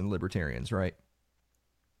Republicans and libertarians, right?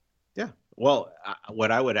 Yeah. Well,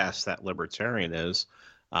 what I would ask that libertarian is,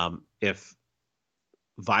 if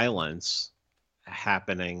violence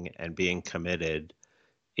happening and being committed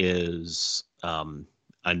is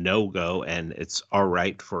a no-go, and it's all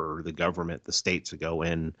right for the government, the state, to go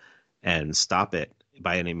in and stop it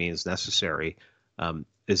by any means necessary,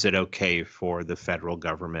 is it okay for the federal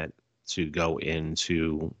government to go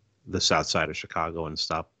into the south side of Chicago and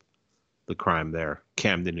stop the crime there?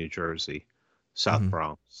 Camden, New Jersey, South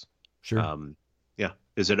Bronx. Sure. Yeah.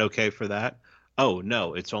 Is it okay for that? Oh,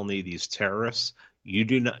 no, it's only these terrorists. Do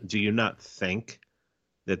you not think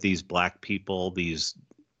that these black people, these,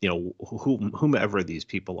 whomever these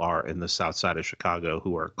people are in the south side of Chicago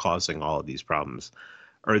who are causing all of these problems,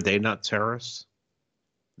 are they not terrorists?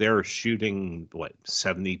 They're shooting,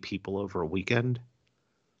 70 people over a weekend?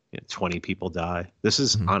 20 people die. This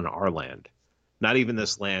is on our land. Not even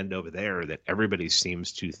this land over there that everybody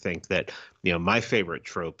seems to think that, my favorite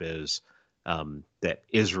trope is that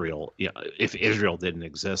Israel, if Israel didn't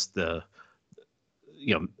exist, the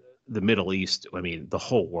Middle East, the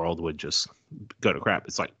whole world would just go to crap.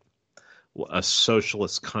 It's like a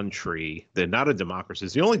socialist country. They're not a democracy.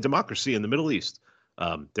 It's the only democracy in the Middle East.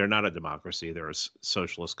 They're not a democracy. They're a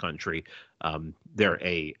socialist country. They're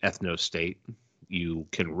a ethno-state. You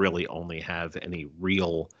can really only have any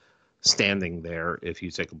real standing there if you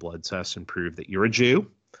take a blood test and prove that you're a Jew.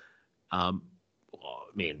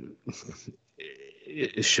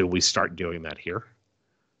 Should we start doing that here?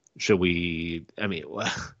 Should we?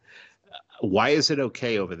 Why is it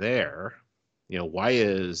okay over there? Why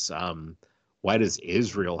does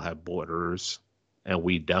Israel have borders and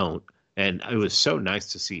we don't? And it was so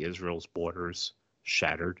nice to see Israel's borders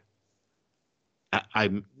shattered.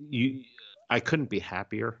 I couldn't be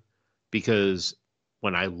happier, because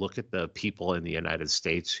when I look at the people in the United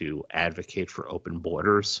States who advocate for open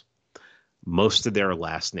borders, most of their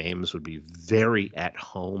last names would be very at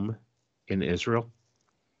home in Israel.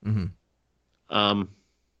 I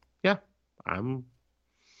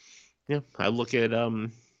look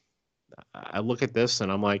at this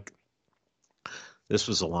and I'm like, this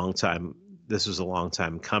was a long time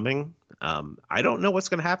coming. I don't know what's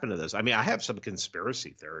going to happen to this. I have some conspiracy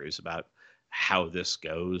theories about how this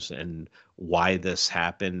goes and why this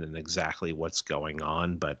happened and exactly what's going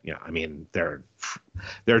on, but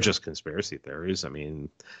they're just conspiracy theories. A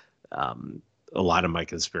lot of my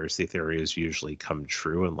conspiracy theories usually come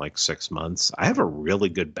true in like 6 months. I have a really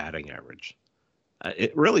good batting average.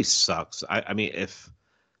 It really sucks. If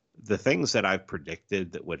the things that I've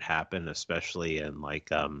predicted that would happen, especially in like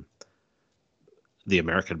the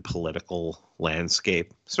American political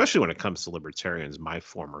landscape, especially when it comes to libertarians, my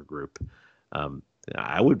former group,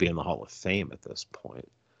 I would be in the Hall of Fame at this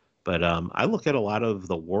point. But I look at a lot of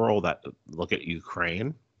the world, look at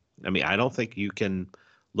Ukraine. I don't think you can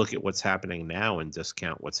look at what's happening now and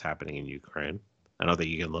discount what's happening in Ukraine. I don't think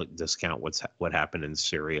you can discount what happened in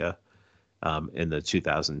Syria in the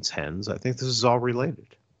 2010s. I think this is all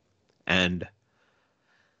related. And,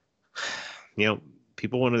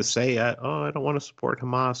 people want to say, I don't want to support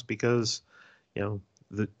Hamas because,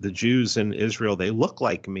 the Jews in Israel, they look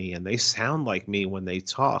like me and they sound like me when they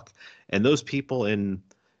talk. And those people in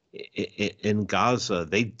Gaza,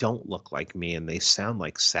 they don't look like me and they sound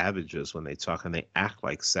like savages when they talk, and they act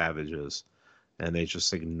like savages. And they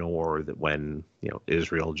just ignore that when,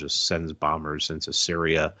 Israel just sends bombers into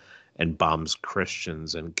Syria and bombs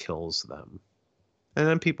Christians and kills them. And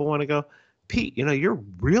then people want to go, Pete, you're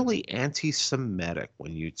really anti-Semitic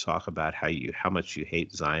when you talk about how much you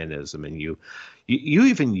hate Zionism, and you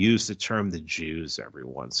even use the term the Jews every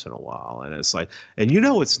once in a while, and it's like, and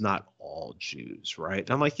it's not all Jews, right?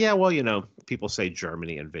 And I'm like, yeah, well, people say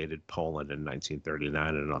Germany invaded Poland in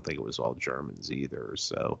 1939, and I don't think it was all Germans either.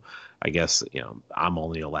 So I guess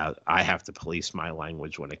I have to police my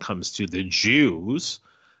language when it comes to the Jews,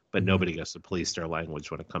 but nobody gets to police their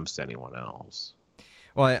language when it comes to anyone else.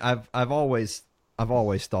 Well, I've always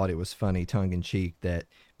thought it was funny, tongue in cheek, that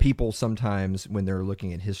people sometimes when they're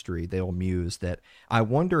looking at history, they'll muse that I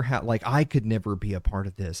wonder how, like, I could never be a part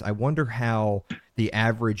of this. I wonder how the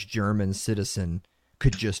average German citizen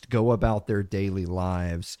could just go about their daily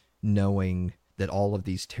lives knowing that all of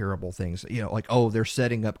these terrible things, like, oh, they're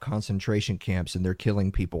setting up concentration camps and they're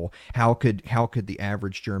killing people. How could the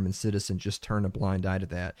average German citizen just turn a blind eye to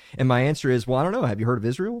that? And my answer is, well, I don't know. Have you heard of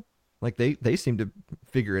Israel? Like they seem to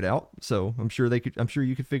figure it out, so I'm sure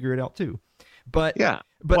you could figure it out too. But yeah,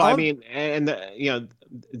 but well,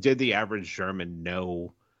 did the average German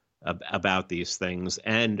know about these things,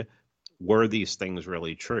 and were these things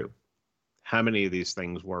really true? how many of these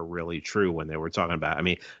things were really true when they were talking about? I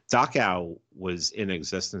mean, Dachau was in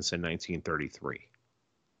existence in 1933.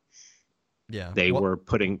 Yeah. They were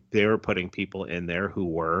putting people in there who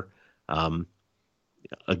were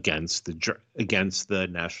against the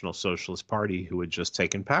National Socialist Party, who had just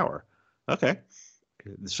taken power. Okay,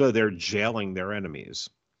 so they're jailing their enemies,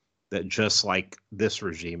 that just like this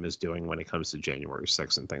regime is doing when it comes to January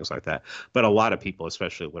 6th and things like that. But a lot of people,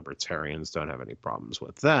 especially libertarians, don't have any problems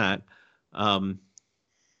with that.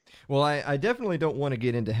 Well, I definitely don't want to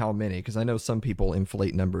get into how many, because I know some people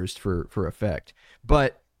inflate numbers for effect.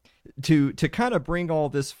 But to kind of bring all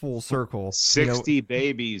this full circle, 60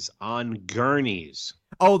 babies on gurneys.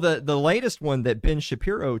 Oh, the latest one that Ben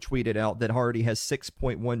Shapiro tweeted out that already has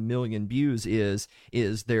 6.1 million views is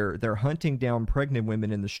they're hunting down pregnant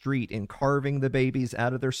women in the street and carving the babies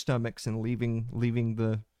out of their stomachs and leaving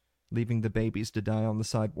the babies to die on the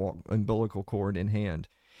sidewalk, umbilical cord in hand.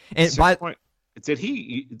 And did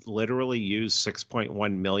he literally use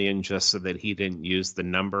 6.1 million just so that he didn't use the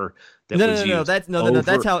number that was used?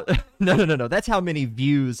 That's how that's how many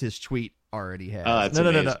views his tweet already has.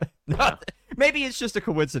 No. Yeah. Maybe it's just a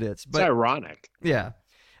coincidence, but it's ironic. Yeah.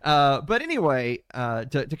 But anyway,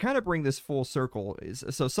 to kind of bring this full circle,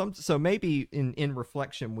 so maybe in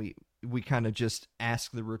reflection we kind of just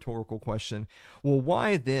ask the rhetorical question, well,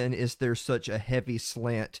 why then is there such a heavy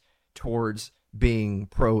slant towards being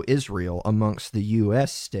pro-Israel amongst the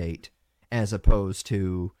U.S. state as opposed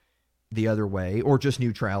to the other way, or just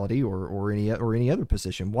neutrality, or any other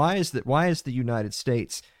position? Why is the United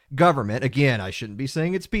States government, again, I shouldn't be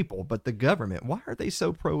saying it's people, but the government, why are they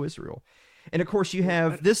so pro-Israel? And of course you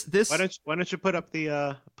have this why don't you put up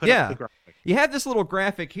the graphic? You have this little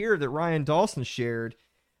graphic here that Ryan Dawson shared.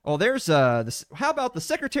 Well, there's how about the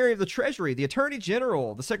Secretary of the Treasury, the Attorney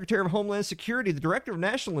General, the Secretary of Homeland Security, the Director of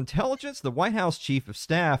National Intelligence, the White House Chief of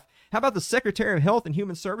Staff? How about the Secretary of Health and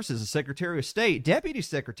Human Services, the Secretary of State, Deputy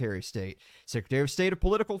Secretary of State, Secretary of State of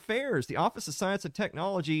Political Affairs, the Office of Science and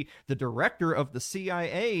Technology, the Director of the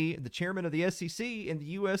CIA, the Chairman of the SEC, and the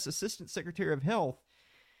U.S. Assistant Secretary of Health?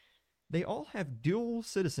 They all have dual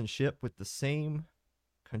citizenship with the same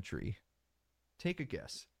country. Take a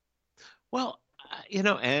guess. Well,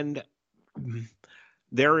 and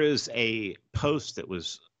there is a post that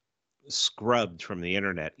was scrubbed from the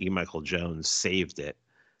internet. E. Michael Jones saved it.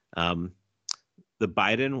 The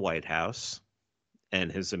Biden White House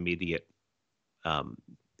and his immediate the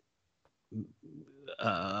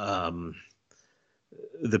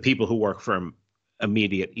people who work for him,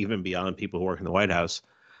 immediate, even beyond people who work in the White House,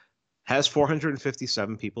 has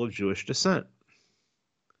 457 people of Jewish descent.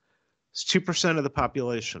 It's 2% of the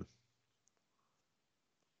population.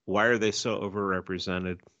 Why are they so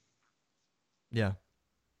overrepresented? Yeah,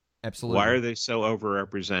 absolutely. Why are they so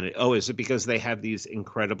overrepresented? Oh, is it because they have these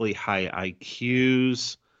incredibly high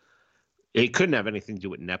IQs? It couldn't have anything to do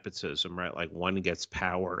with nepotism, right? Like one gets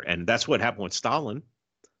power, and that's what happened with Stalin.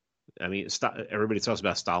 I mean, everybody talks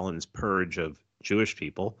about Stalin's purge of Jewish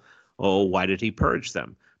people. Oh, why did he purge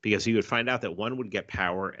them? Because he would find out that one would get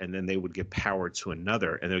power, and then they would give power to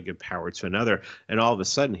another, and they would give power to another, and all of a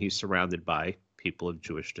sudden he's surrounded by people of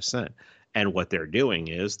Jewish descent. And what they're doing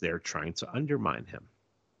is they're trying to undermine him.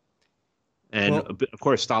 And of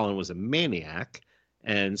course, Stalin was a maniac.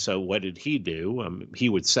 And so what did he do? He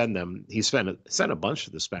would send them, sent a bunch to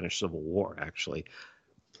the Spanish Civil War, actually.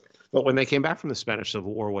 But when they came back from the Spanish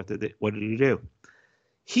Civil War, what did he do?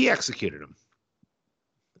 He executed them.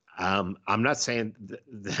 I'm not saying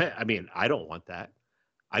that, I mean, I don't want that.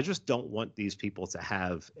 I just don't want these people to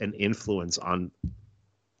have an influence on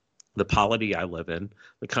the polity I live in,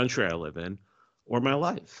 the country I live in, or my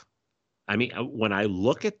life. I mean, when I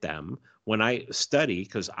look at them, when I study,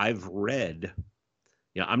 because I've read,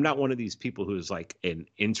 I'm not one of these people who's like an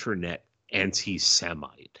internet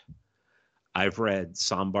anti-Semite. I've read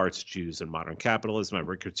Sombart's Jews and Modern Capitalism. I've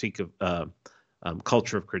read Critique of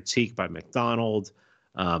Culture of Critique by MacDonald.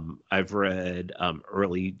 I've read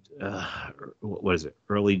early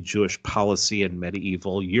Jewish Policy in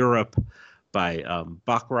Medieval Europe by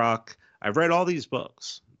Bachrach. I've read all these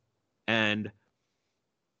books. And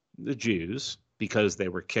the Jews, because they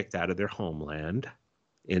were kicked out of their homeland,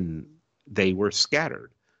 they were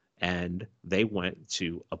scattered. And they went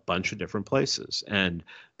to a bunch of different places. And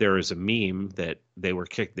there is a meme that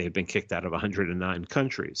they've been kicked out of 109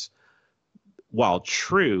 countries. While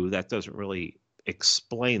true, that doesn't really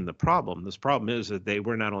explain the problem. This problem is that they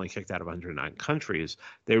were not only kicked out of 109 countries,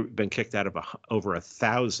 they've been kicked out of over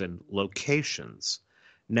 1,000 locations.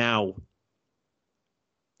 Now,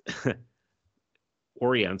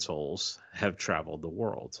 Orientals have traveled the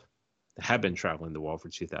world, have been traveling the world for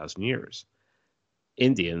 2,000 years.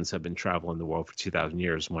 Indians have been traveling the world for 2,000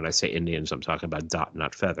 years. When I say Indians, I'm talking about dot,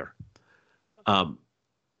 not feather.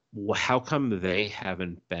 How come they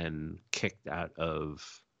haven't been kicked out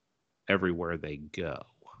of everywhere they go?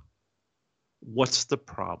 What's the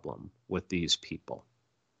problem with these people?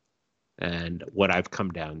 And what I've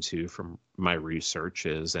come down to from my research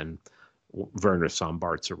is, and Werner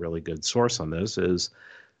Sombart's a really good source on this, is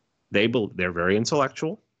they're very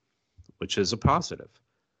intellectual, which is a positive.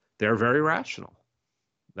 They're very rational.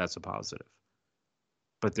 That's a positive.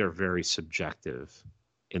 But they're very subjective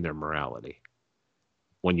in their morality.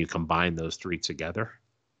 When you combine those three together,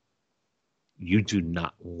 you do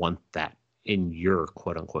not want that in your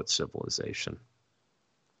quote unquote civilization.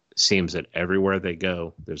 It seems that everywhere they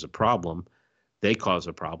go, there's a problem, they cause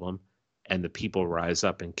a problem, and the people rise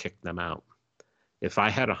up and kick them out. If I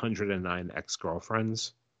had 109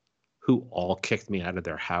 ex-girlfriends who all kicked me out of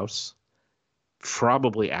their house,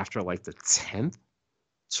 probably after like the 10th,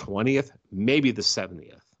 20th, maybe the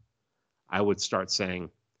 70th, I would start saying,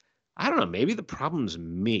 I don't know, maybe the problem's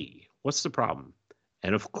me. What's the problem?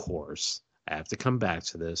 And of course, I have to come back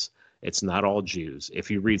to this. It's not all Jews. If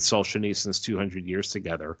you read Solzhenitsyn's 200 Years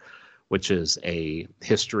Together, which is a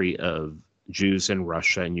history of Jews in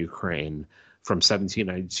Russia and Ukraine from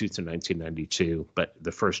 1792 to 1992, but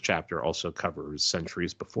the first chapter also covers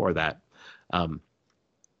centuries before that,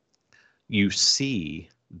 you see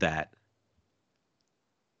that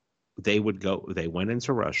they went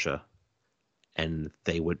into Russia and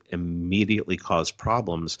they would immediately cause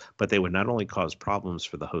problems, but they would not only cause problems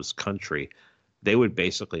for the host country, they would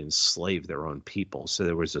basically enslave their own people. So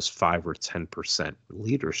there was this 5 or 10%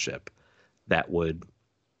 leadership that would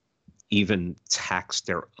even tax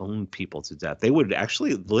their own people to death. They would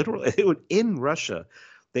actually in Russia,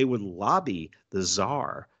 they would lobby the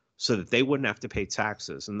Tsar so that they wouldn't have to pay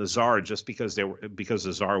taxes. And the Tsar, just because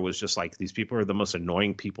the Tsar was just like, these people are the most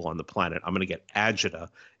annoying people on the planet, I'm going to get agita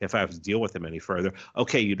if I have to deal with them any further.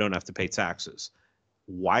 Okay, you don't have to pay taxes.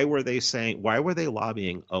 Why were they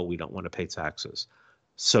lobbying, oh, we don't want to pay taxes?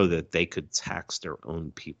 So that they could tax their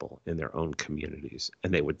own people in their own communities,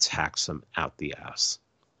 and they would tax them out the ass.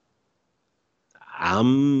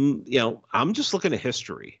 I'm just looking at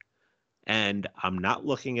history, and I'm not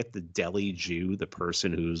looking at the deli Jew, the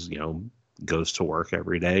person who's, goes to work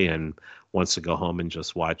every day and wants to go home and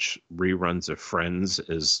just watch reruns of Friends,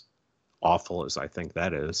 as awful as I think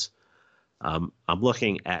that is. I'm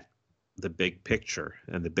looking at the big picture,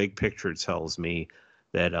 and the big picture tells me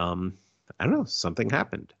that, I don't know, something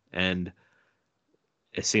happened. And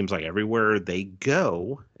it seems like everywhere they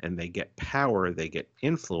go and they get power, they get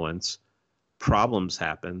influence, problems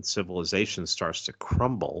happen, civilization starts to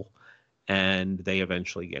crumble, and they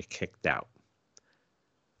eventually get kicked out.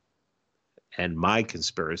 And my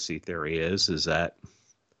conspiracy theory is that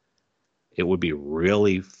it would be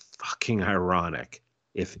really fucking ironic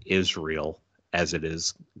if Israel, as it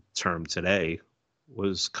is termed today,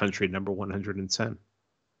 was country number 110.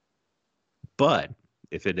 But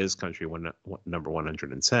if it is country number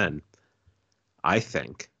 110, I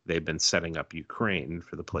think they've been setting up Ukraine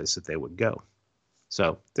for the place that they would go.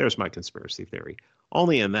 So there's my conspiracy theory.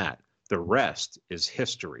 Only in that. The rest is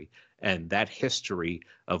history. And that history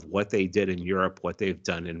of what they did in Europe, what they've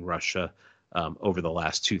done in Russia over the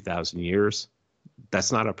last 2,000 years,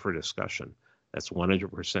 that's not up for discussion. That's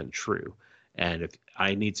 100% true. And if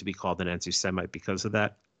I need to be called an anti-Semite because of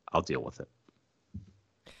that, I'll deal with it.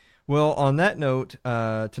 Well, on that note,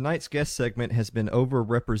 tonight's guest segment has been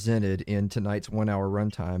overrepresented in tonight's 1 hour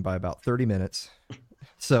runtime by about 30 minutes.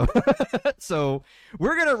 So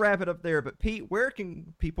we're going to wrap it up there. But Pete, where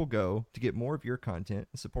can people go to get more of your content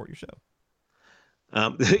and support your show?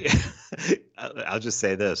 I'll just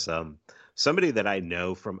say this. Somebody that I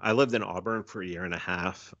know I lived in Auburn for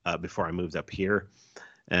 1.5 years before I moved up here.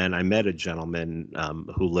 And I met a gentleman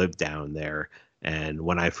who lived down there. And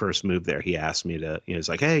when I first moved there, he asked me to, he's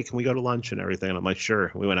like, hey, can we go to lunch and everything? And I'm like,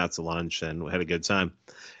 sure. We went out to lunch and we had a good time.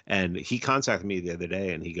 And he contacted me the other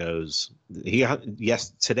day and he goes,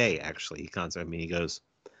 today, actually, he contacted me. He goes,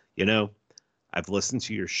 I've listened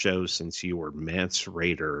to your show since you were Mance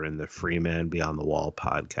Raider in the Free Man Beyond the Wall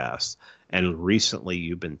podcast. And recently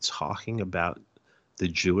you've been talking about the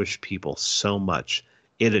Jewish people so much,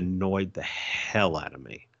 it annoyed the hell out of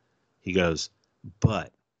me. He goes,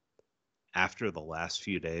 but after the last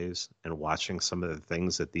few days and watching some of the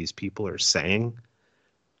things that these people are saying,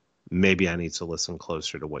 maybe I need to listen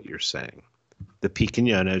closer to what you're saying. The Pete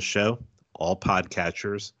Quinones Show, all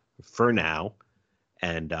podcatchers for now,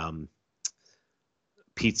 and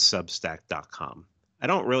PeteSubstack.com. I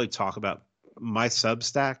don't really talk about my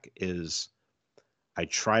Substack is I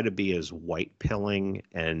try to be as white pilling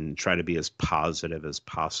and try to be as positive as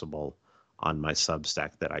possible on my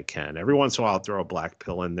Substack that I can. Every once in a while, I'll throw a black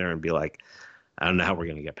pill in there and be like, I don't know how we're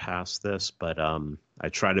going to get past this, but I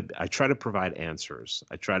try to provide answers.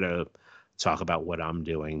 I try to talk about what I'm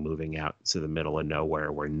doing, moving out to the middle of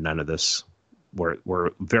nowhere where none of this, where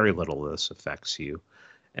very little of this affects you,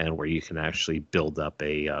 and where you can actually build up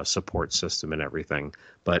a support system and everything.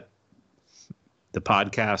 But the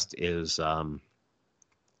podcast is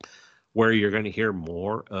where you're going to hear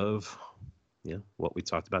more of what we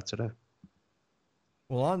talked about today.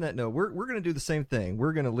 Well, on that note, we're going to do the same thing.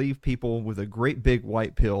 We're going to leave people with a great big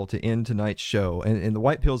white pill to end tonight's show. And the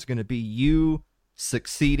white pill is going to be you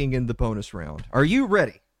succeeding in the bonus round. Are you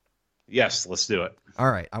ready? Yes, let's do it.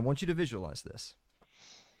 All right. I want you to visualize this.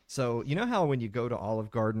 So you know how when you go to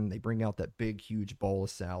Olive Garden, they bring out that big, huge bowl of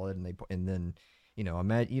salad, and then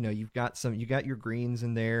imagine you got your greens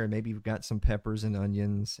in there, and maybe you've got some peppers and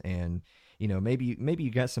onions, and maybe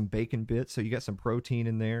you got some bacon bits, so you got some protein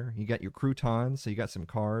in there. You got your croutons, so you got some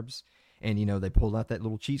carbs, and they pulled out that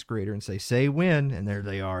little cheese grater and say when, and there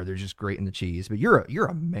they are. They're just grating the cheese. But you're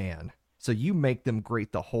a man, so you make them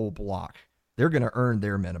grate the whole block. They're going to earn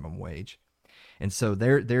their minimum wage. And so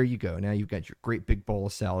there you go. Now you've got your great big bowl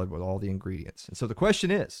of salad with all the ingredients. And so the question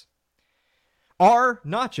is, are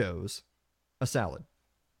nachos a salad?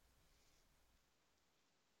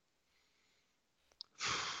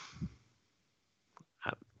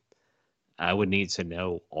 I would need to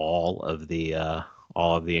know all of the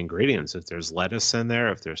ingredients. If there's lettuce in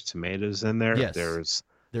there, if there's tomatoes in there, yes, if there's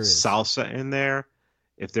there is salsa in there,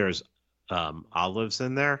 if there's olives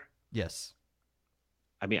in there. Yes.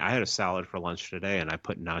 I mean, I had a salad for lunch today, and I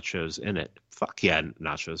put nachos in it. Fuck yeah,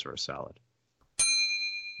 nachos are a salad.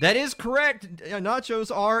 That is correct.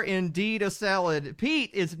 Nachos are indeed a salad.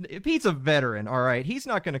 Pete's a veteran, all right? He's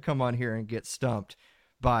not going to come on here and get stumped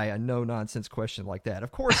by a no-nonsense question like that.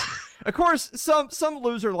 Of course, some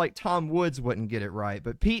loser like Tom Woods wouldn't get it right,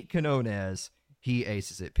 but Pete Quinones, he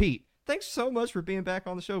aces it. Pete, thanks so much for being back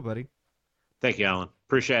on the show, buddy. Thank you, Alan.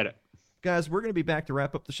 Appreciate it. Guys, we're going to be back to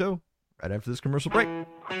wrap up the show right after this commercial break.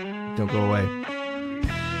 Don't go away.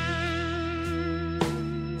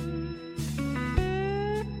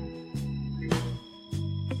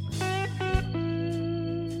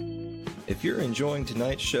 If you're enjoying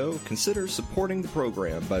tonight's show, consider supporting the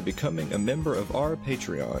program by becoming a member of our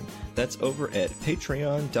Patreon. That's over at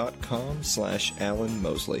patreon.com/Alan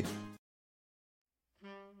Mosley.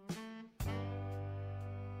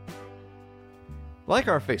 Like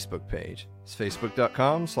our Facebook page. It's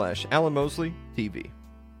facebook.com/Alan Mosley TV.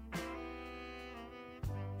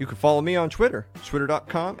 You can follow me on Twitter,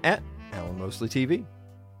 twitter.com/Alan Mosley TV.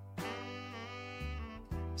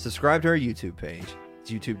 Subscribe to our YouTube page. It's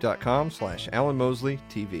youtube.com/Alan Mosley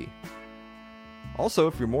TV. Also,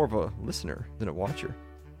 if you're more of a listener than a watcher,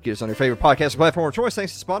 get us on your favorite podcast platform of choice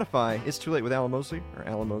thanks to Spotify. It's Too Late with Alan Mosley or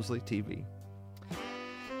Alan Mosley TV.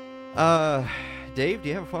 Dave, do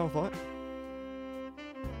you have a final thought?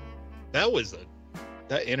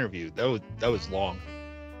 That interview. That was long.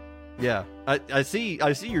 Yeah, I see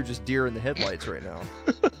you're just deer in the headlights right now.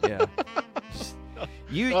 Yeah.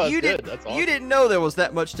 You didn't know there was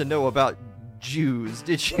that much to know about Jews,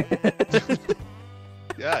 did you?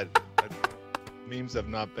 Yeah, memes have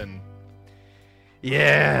not been.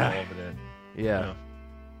 Yeah. Yeah.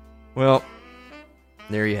 Well,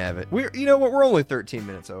 there you have it. You know what? We're only 13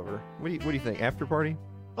 minutes over. What do you think? After party?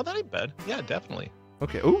 Oh, that ain't bad. Yeah, definitely.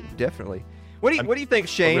 Okay. Ooh, definitely. What do you think,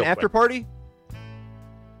 Shane? After party?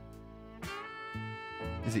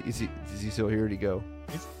 Is he still here? Or did he go?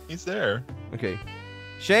 He's there. Okay.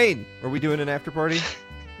 Shane, are we doing an after party?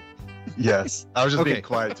 Yes. I was just being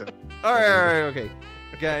quiet. All right, okay.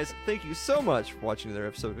 Guys, thank you so much for watching another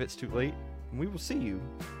episode of It's Too Late, and we will see you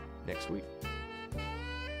next week.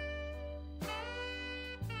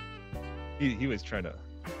 He was trying to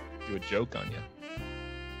do a joke on you.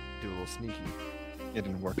 Do a little sneaky. It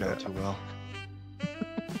didn't work out too well.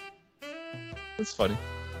 It's funny.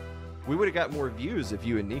 We would have got more views if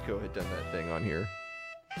you and Nico had done that thing on here.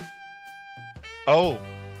 Oh,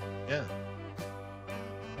 yeah.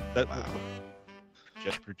 That wow.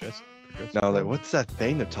 Just. No, like, what's that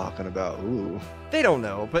thing they're talking about? Ooh. They don't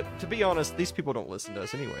know, but to be honest, these people don't listen to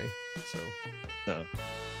us anyway. So. No.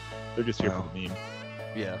 They're just here for the meme.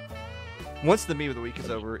 Yeah. Once the meme of the week is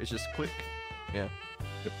over, it's just click. Yeah.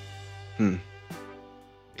 You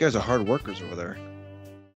guys are hard workers over there.